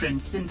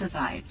blueprint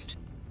synthesized.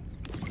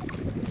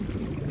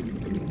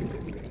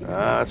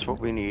 That's what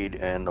we need,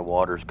 and the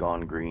water's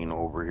gone green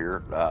over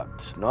here.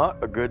 That's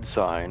not a good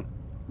sign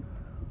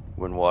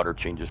when water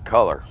changes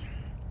color.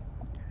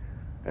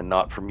 And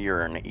not from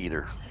urine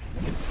either.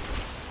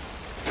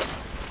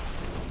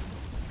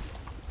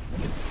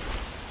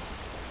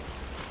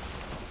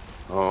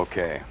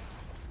 Okay.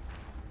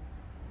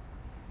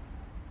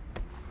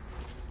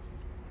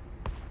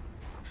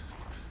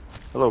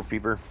 Hello,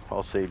 Peeper.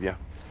 I'll save you.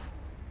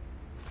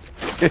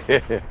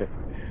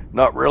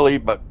 Not really,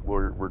 but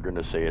we're going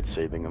to say it's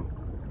saving him.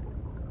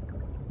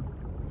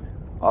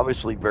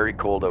 Obviously very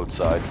cold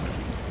outside.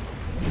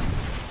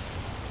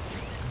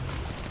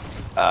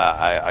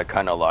 I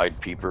kind of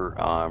lied, Peeper.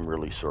 I'm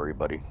really sorry,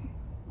 buddy.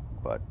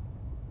 But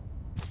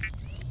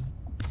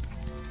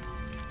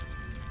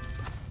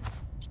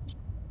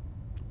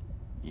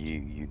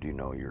you do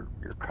know you're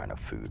kind of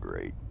food,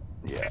 right?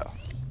 Yeah.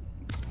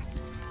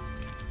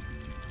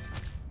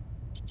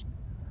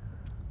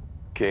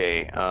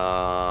 Okay,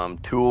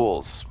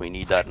 tools. We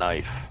need that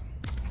knife.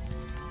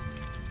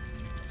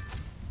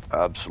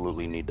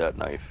 Absolutely need that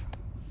knife.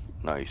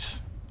 Nice.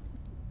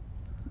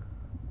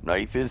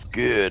 Knife is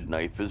good.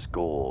 Knife is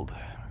gold.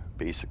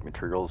 Basic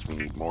materials. We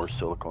need more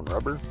silicone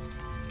rubber.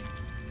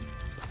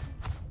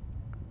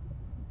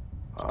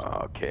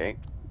 Okay.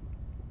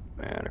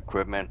 And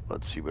equipment.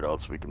 Let's see what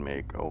else we can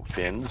make. Oh,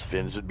 fins.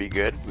 Fins would be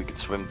good. We could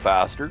swim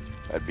faster.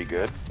 That'd be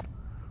good.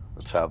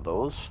 Let's have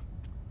those.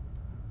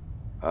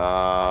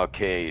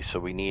 Okay, so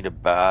we need a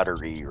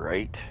battery,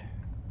 right?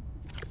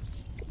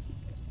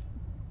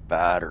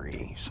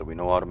 Battery. So we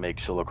know how to make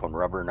silicone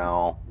rubber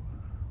now.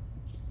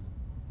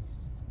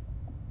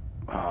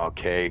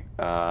 Okay,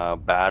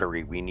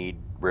 battery. We need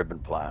ribbon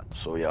plant.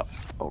 So yeah,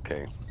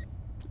 okay.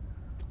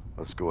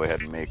 Let's go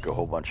ahead and make a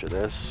whole bunch of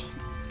this.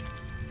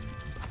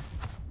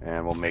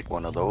 And we'll make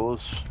one of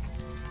those.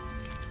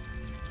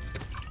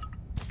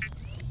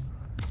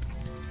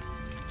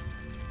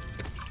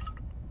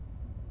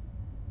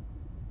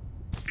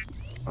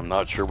 I'm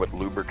not sure what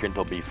lubricant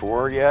will be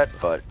for yet,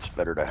 but it's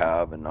better to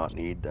have and not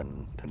need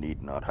than to need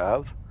and not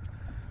have.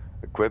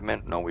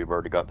 Equipment, no, we've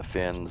already got the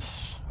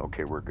fins.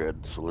 Okay, we're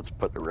good. So let's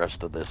put the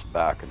rest of this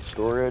back in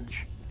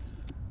storage.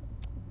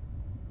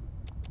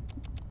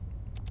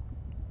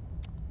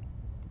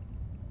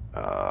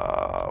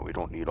 We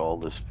don't need all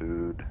this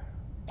food.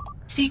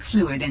 Seek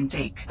fluid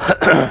intake.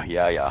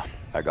 Yeah,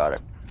 I got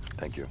it.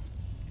 Thank you.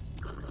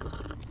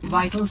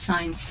 Vital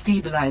signs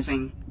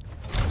stabilizing.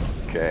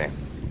 Okay.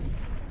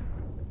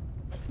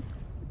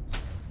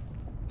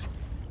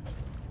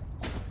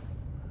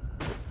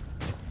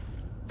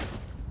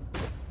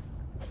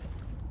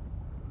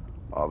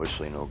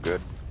 Obviously no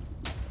good.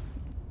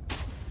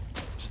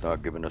 It's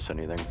not giving us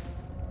anything.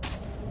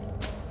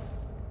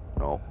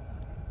 No.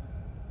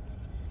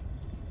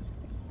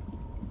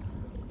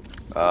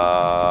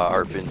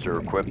 Our fins are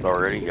equipped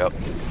already. Yep.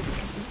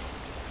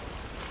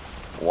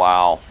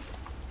 Wow.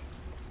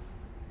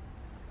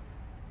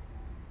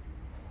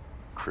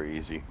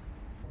 Crazy.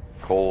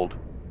 Cold.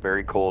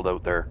 Very cold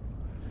out there.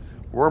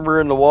 Warmer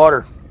in the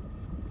water.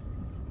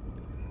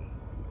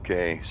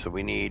 Okay, so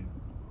we need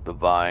the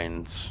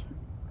vines.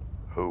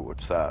 Oh,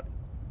 what's that?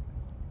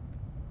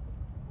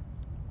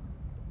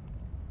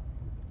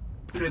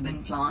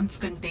 Ribbon plants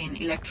contain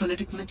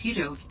electrolytic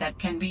materials that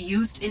can be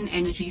used in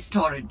energy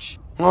storage.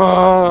 It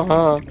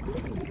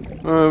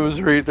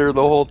was right there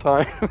the whole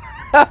time.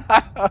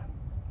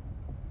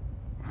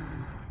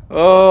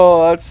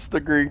 Oh, that's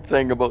the great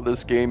thing about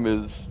this game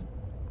is,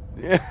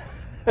 yeah,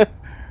 the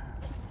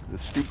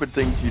stupid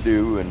things you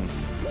do and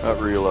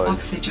not realize.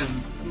 Oxygen.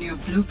 New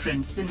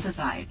blueprint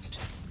synthesized.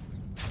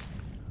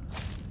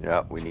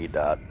 Yeah, we need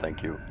that.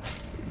 Thank you.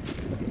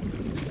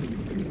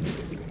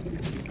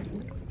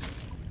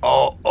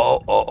 Oh,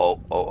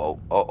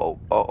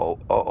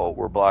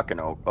 we're blocking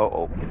out.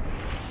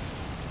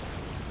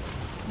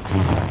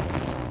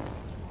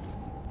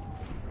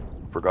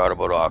 Forgot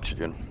about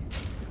oxygen.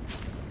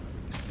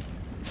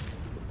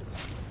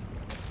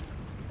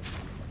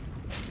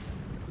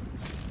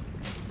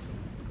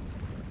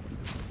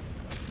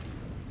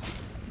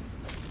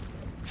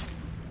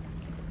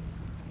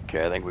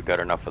 Okay, I think we got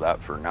enough of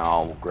that for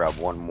now. We'll grab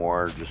one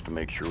more just to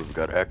make sure we've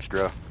got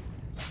extra.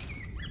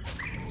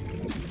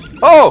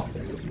 Oh!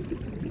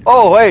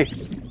 Oh, hey!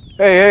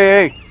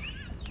 Hey!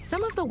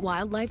 Some of the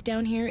wildlife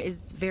down here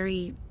is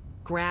very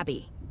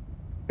grabby.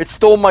 It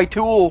stole my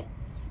tool!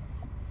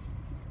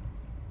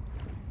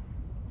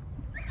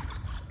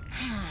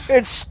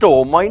 It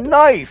stole my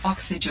knife!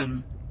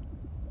 Oxygen.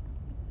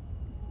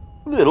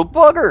 Little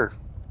bugger!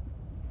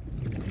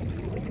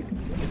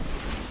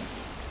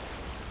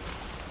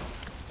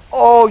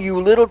 Oh, you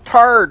little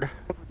tard!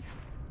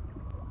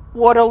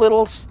 What a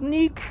little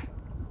sneak!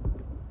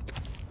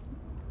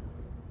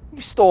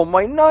 You stole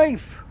my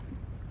knife!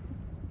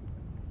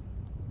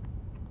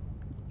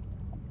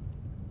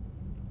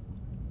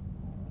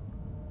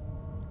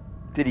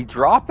 Did he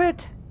drop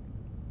it?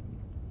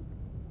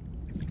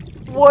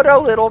 What a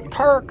little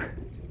Turk!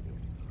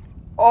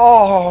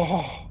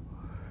 Oh,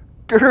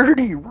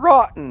 dirty,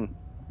 rotten.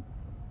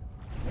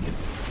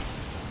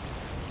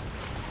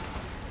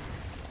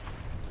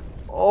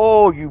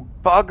 Oh, you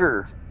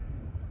bugger.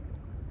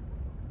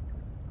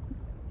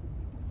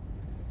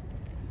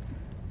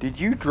 Did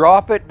you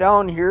drop it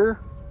down here?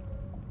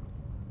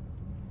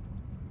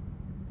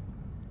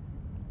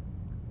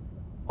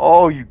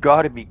 Oh, you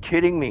gotta be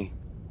kidding me.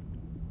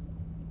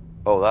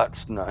 Oh,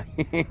 that's nice.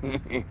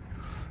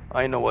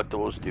 I know what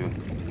those do.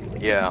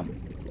 Yeah,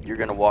 you're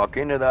gonna walk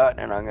into that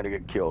and I'm gonna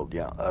get killed.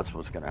 Yeah, that's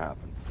what's gonna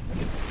happen.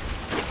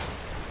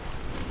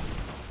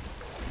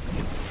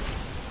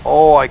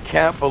 Oh, I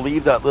can't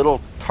believe that little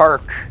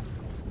Tark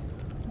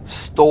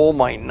stole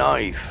my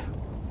knife.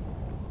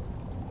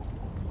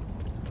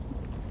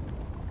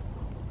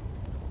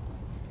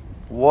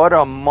 What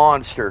a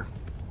monster.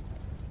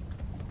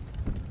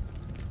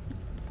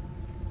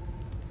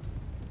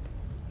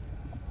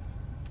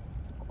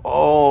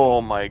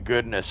 Oh my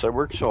goodness, I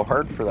worked so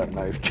hard for that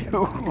knife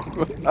too.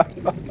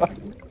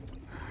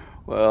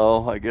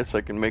 Well, I guess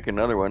I can make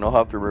another one. I'll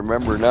have to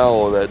remember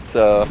now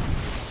that,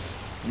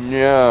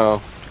 yeah.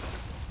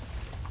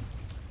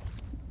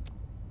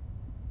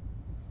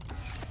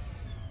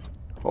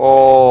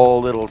 Oh,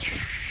 little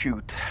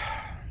shoot.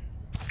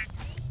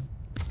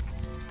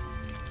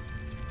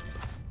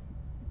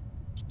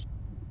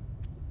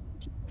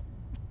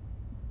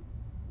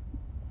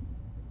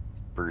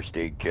 First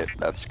aid kit,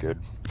 that's good.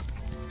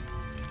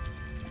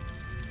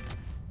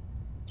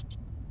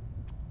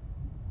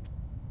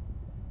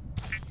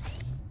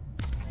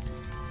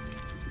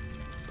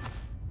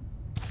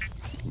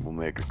 We'll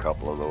make a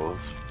couple of those.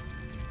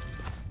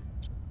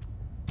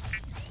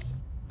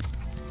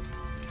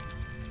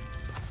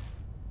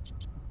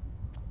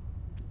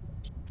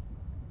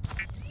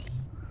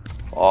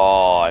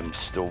 Oh, I'm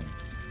still...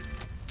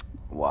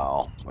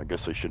 Wow, I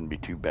guess I shouldn't be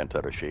too bent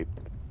out of shape.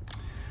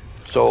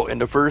 So, in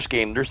the first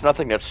game, there's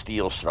nothing that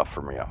steals stuff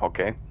from you,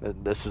 okay?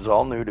 This is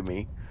all new to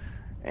me.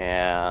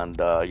 And,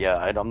 yeah,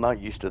 I'm not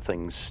used to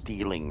things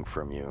stealing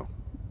from you.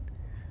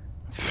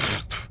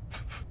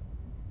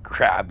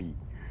 Grabby.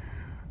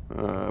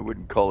 I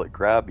wouldn't call it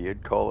grabby,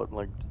 I'd call it,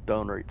 like,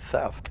 downright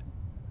theft.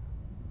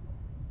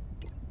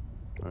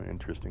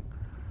 Interesting.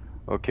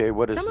 Okay,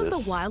 what is this? Some of the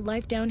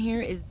wildlife down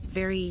here is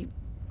very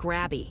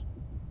grabby.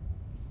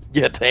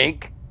 You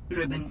think?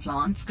 Ribbon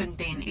plants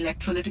contain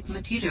electrolytic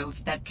materials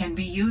that can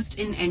be used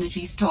in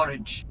energy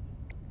storage.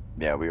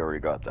 Yeah, we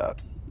already got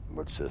that.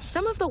 What's this?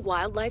 Some of the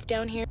wildlife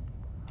down here...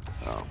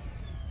 Oh,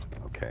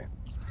 okay.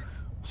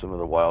 Some of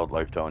the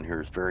wildlife down here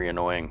is very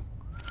annoying.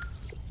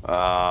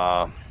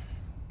 I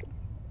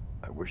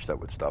wish that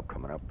would stop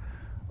coming up.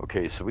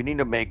 Okay, so we need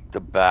to make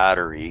the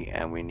battery,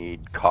 and we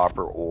need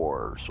copper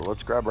ore. So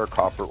let's grab our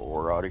copper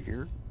ore out of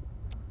here.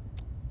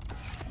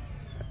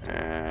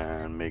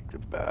 And make the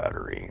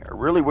battery. I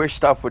really wish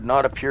stuff would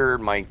not appear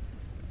in my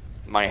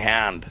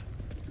hand.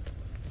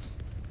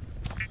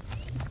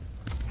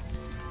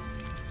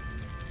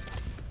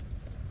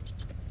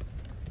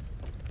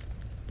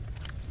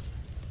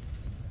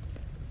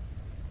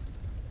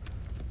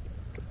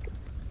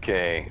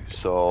 Okay,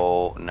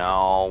 so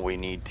now we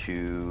need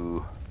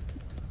to...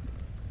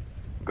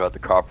 Got the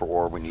copper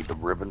ore, we need the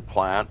ribbon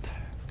plant.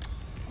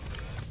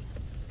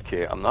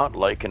 Okay, I'm not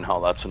liking how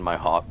that's in my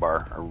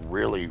hotbar. I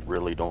really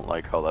don't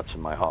like how that's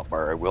in my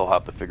hotbar. I will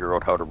have to figure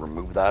out how to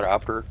remove that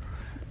after,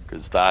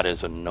 because that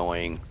is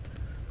annoying.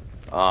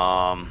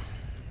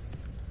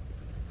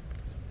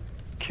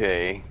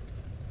 Okay.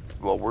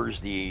 Well, where's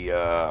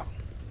the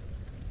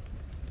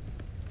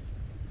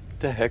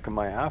heck am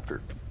I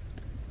after?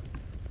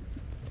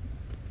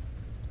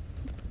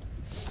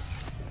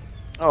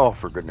 Oh,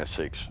 for goodness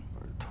sakes.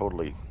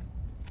 Totally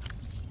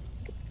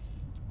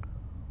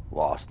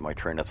lost my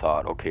train of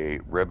thought. Okay,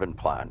 ribbon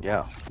plant,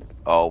 yeah.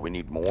 Oh, we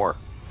need more.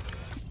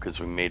 Because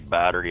we made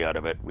battery out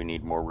of it. We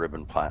need more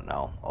ribbon plant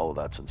now. Oh,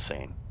 that's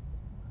insane.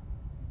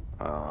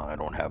 I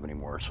don't have any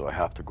more, so I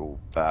have to go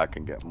back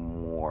and get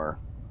more.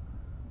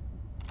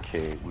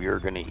 Okay, we are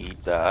going to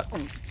eat that.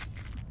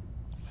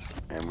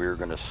 And we're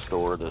going to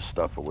store this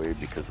stuff away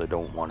because I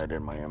don't want it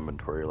in my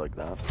inventory like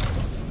that.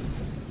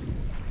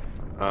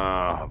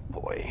 Oh,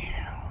 boy.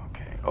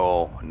 Okay.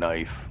 Oh,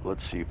 knife.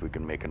 Let's see if we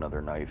can make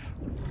another knife.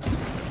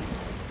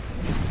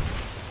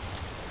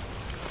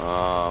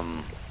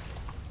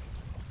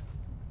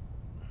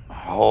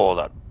 Oh,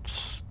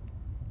 that's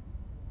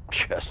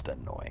just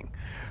annoying.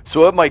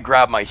 So it might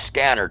grab my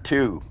scanner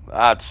too.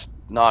 That's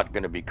not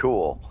going to be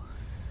cool.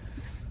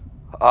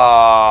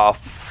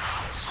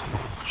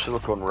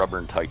 Silicone rubber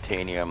and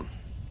titanium.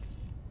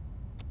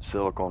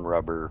 Silicone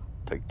rubber,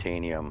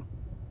 titanium.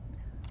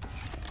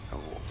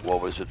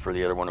 What was it for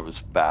the other one? It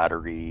was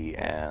battery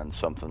and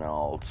something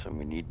else, and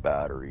we need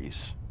batteries.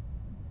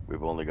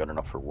 We've only got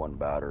enough for one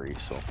battery,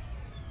 so...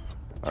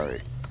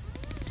 Alright.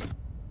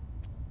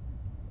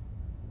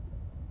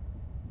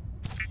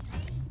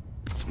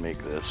 Let's make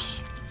this.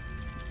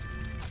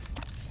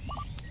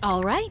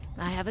 All right,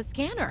 I have a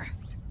scanner.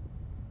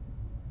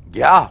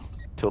 Yeah,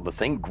 till the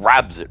thing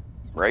grabs it,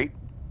 right?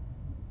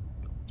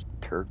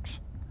 Turks.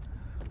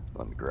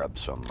 Let me grab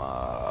some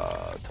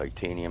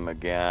titanium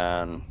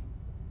again.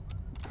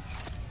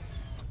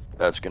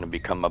 That's going to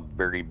become a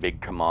very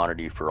big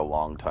commodity for a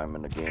long time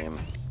in the game.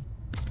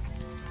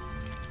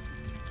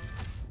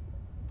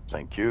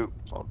 Thank you.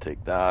 I'll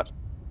take that.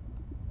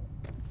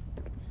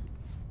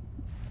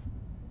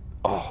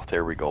 Oh,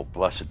 there we go.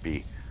 Blessed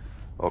be.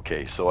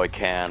 Okay, so I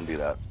can do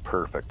that.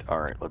 Perfect. All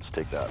right, let's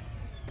take that.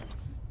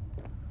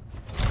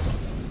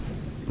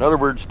 In other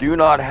words, do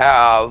not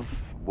have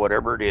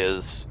whatever it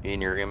is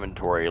in your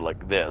inventory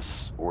like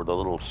this, or the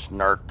little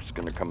snark's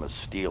going to come and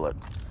steal it.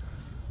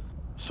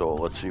 So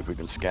let's see if we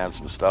can scan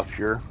some stuff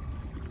here.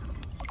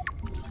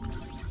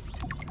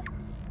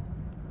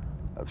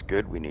 That's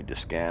good. We need to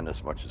scan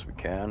as much as we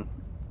can.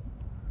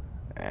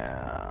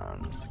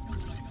 And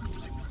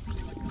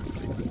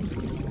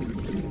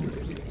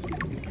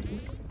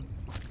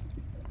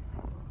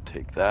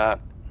take that.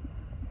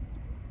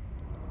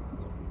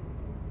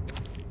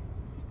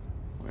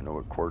 We know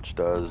what quartz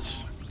does.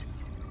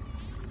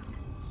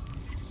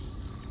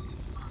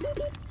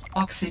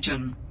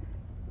 Oxygen.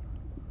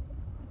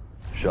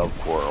 Shelf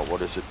coral. What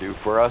does it do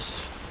for us?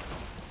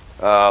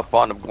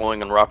 Upon the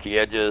glowing and rocky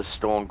edges,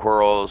 stone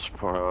corals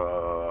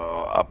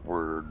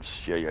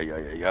upwards.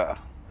 Yeah.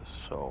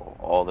 So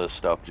all this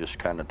stuff just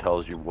kind of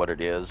tells you what it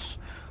is,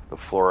 the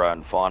flora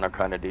and fauna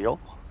kind of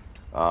deal.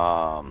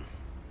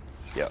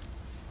 Yeah.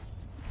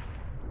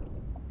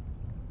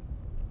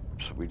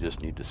 So we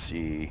just need to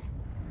see,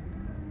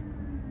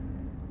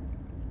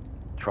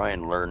 try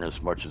and learn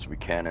as much as we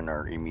can in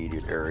our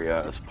immediate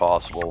area as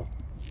possible.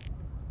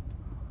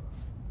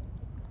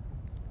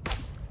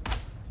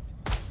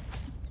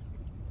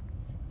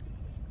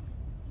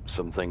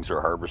 Some things are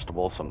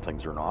harvestable, some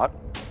things are not.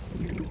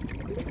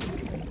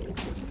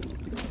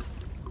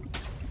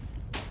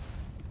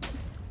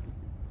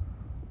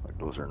 Like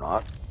those are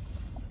not.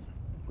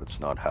 Let's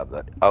not have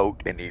that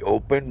out in the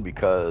open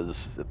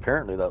because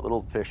apparently that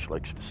little fish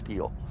likes to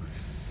steal.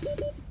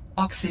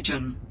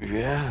 Oxygen.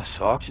 Yes,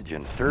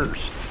 oxygen,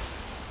 thirst.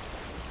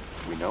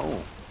 We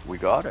know. We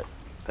got it.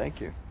 Thank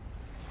you.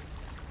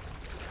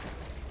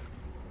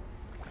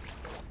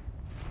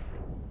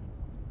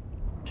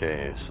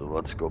 Okay, so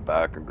let's go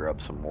back and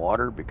grab some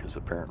water because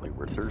apparently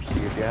we're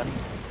thirsty again.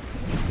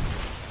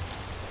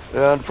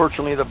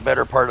 Unfortunately, the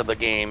better part of the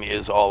game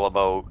is all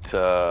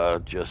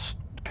about just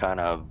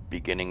kind of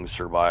beginning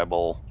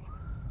survival.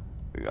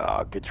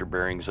 Get your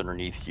bearings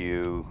underneath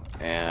you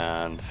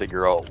and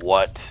figure out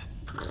what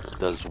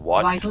does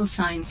what. Vital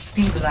signs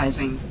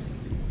stabilizing.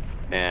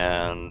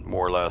 And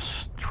more or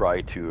less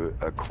try to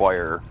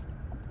acquire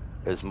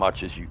as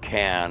much as you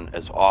can,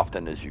 as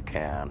often as you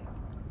can.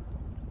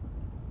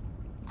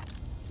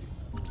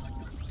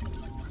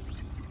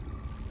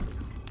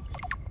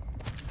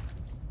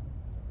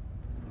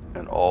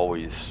 And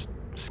always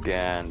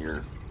scan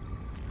your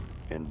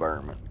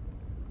environment.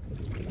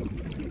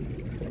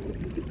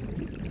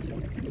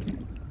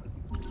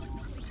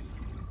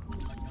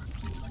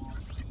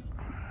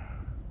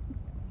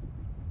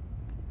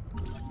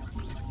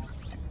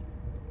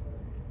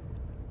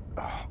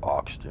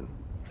 Oxygen.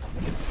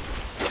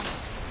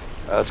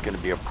 That's going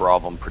to be a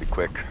problem pretty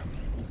quick.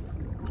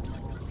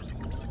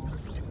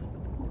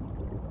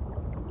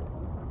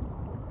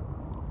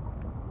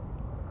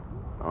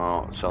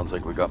 Oh, it sounds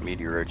like we got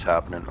meteorites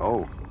happening.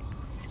 Oh.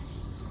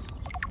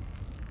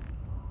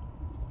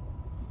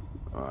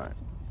 Alright.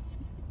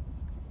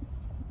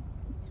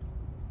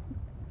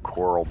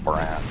 Coral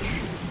branch.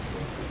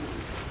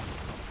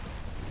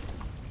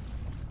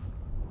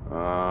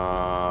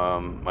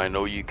 I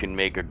know you can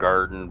make a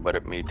garden, but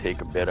it may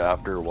take a bit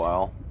after a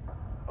while.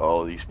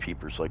 Oh, these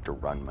peepers like to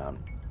run,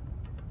 man.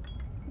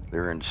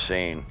 They're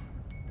insane.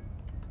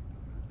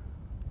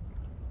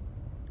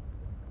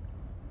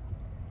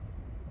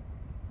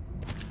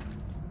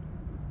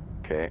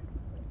 Okay.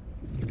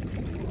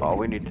 All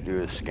we need to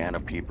do is scan a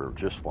peeper,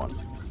 just one.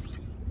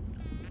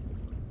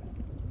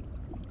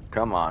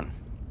 Come on.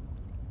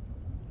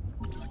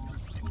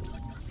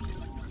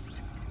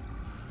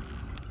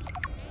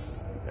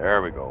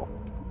 There we go.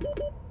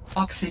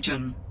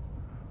 Oxygen.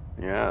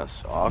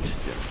 Yes,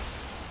 oxygen.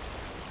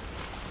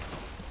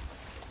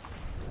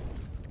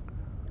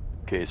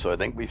 Okay, so I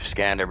think we've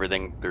scanned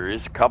everything. There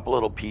is a couple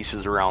little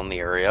pieces around the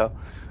area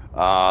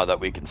that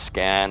we can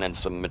scan and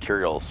some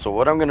materials. So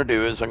what I'm going to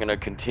do is I'm going to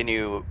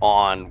continue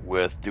on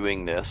with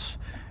doing this.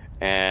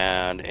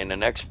 And in the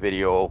next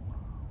video,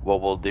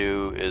 what we'll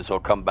do is I'll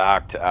come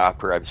back to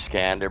after I've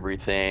scanned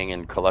everything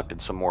and collected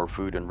some more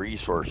food and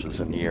resources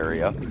in the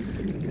area.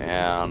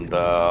 And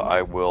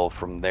I will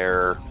from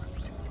there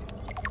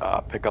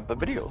pick up a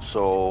video.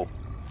 So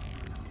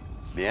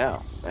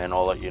yeah, and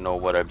I'll let you know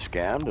what I've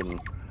scanned, and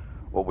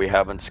what we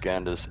haven't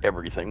scanned is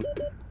everything.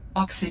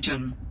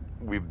 Oxygen.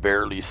 We've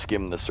barely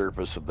skimmed the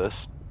surface of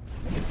this.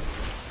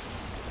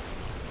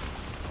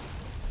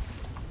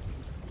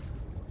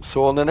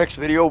 So in the next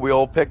video,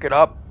 we'll pick it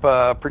up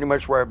pretty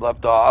much where I've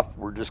left off.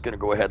 We're just going to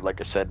go ahead, like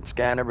I said, and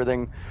scan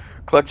everything,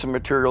 collect some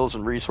materials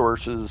and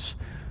resources,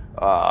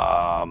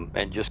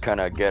 and just kind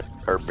of get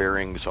our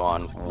bearings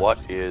on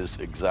what is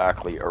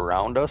exactly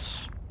around us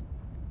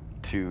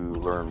to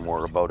learn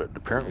more about it.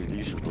 Apparently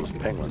these are those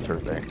penguins,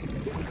 aren't they?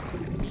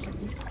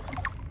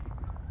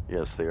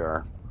 Yes, they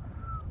are.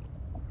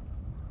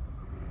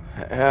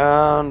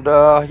 And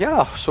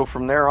yeah, so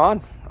from there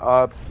on,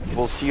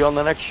 we'll see you on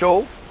the next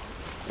show.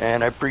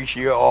 And I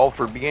appreciate you all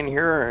for being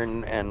here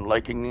and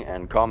liking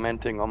and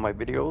commenting on my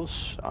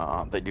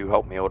videos. They do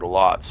help me out a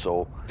lot.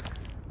 So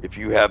if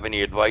you have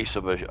any advice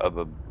of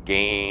a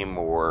game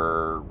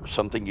or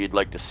something you'd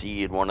like to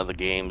see in one of the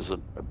games that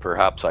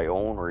perhaps I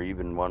own, or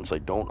even ones I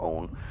don't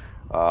own,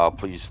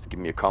 please give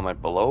me a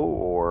comment below,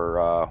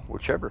 or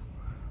whichever.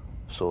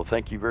 So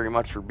thank you very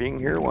much for being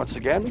here once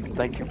again.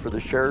 Thank you for the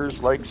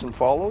shares, likes, and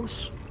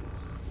follows.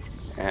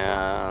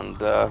 And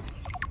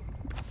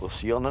we'll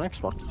see you on the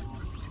next one.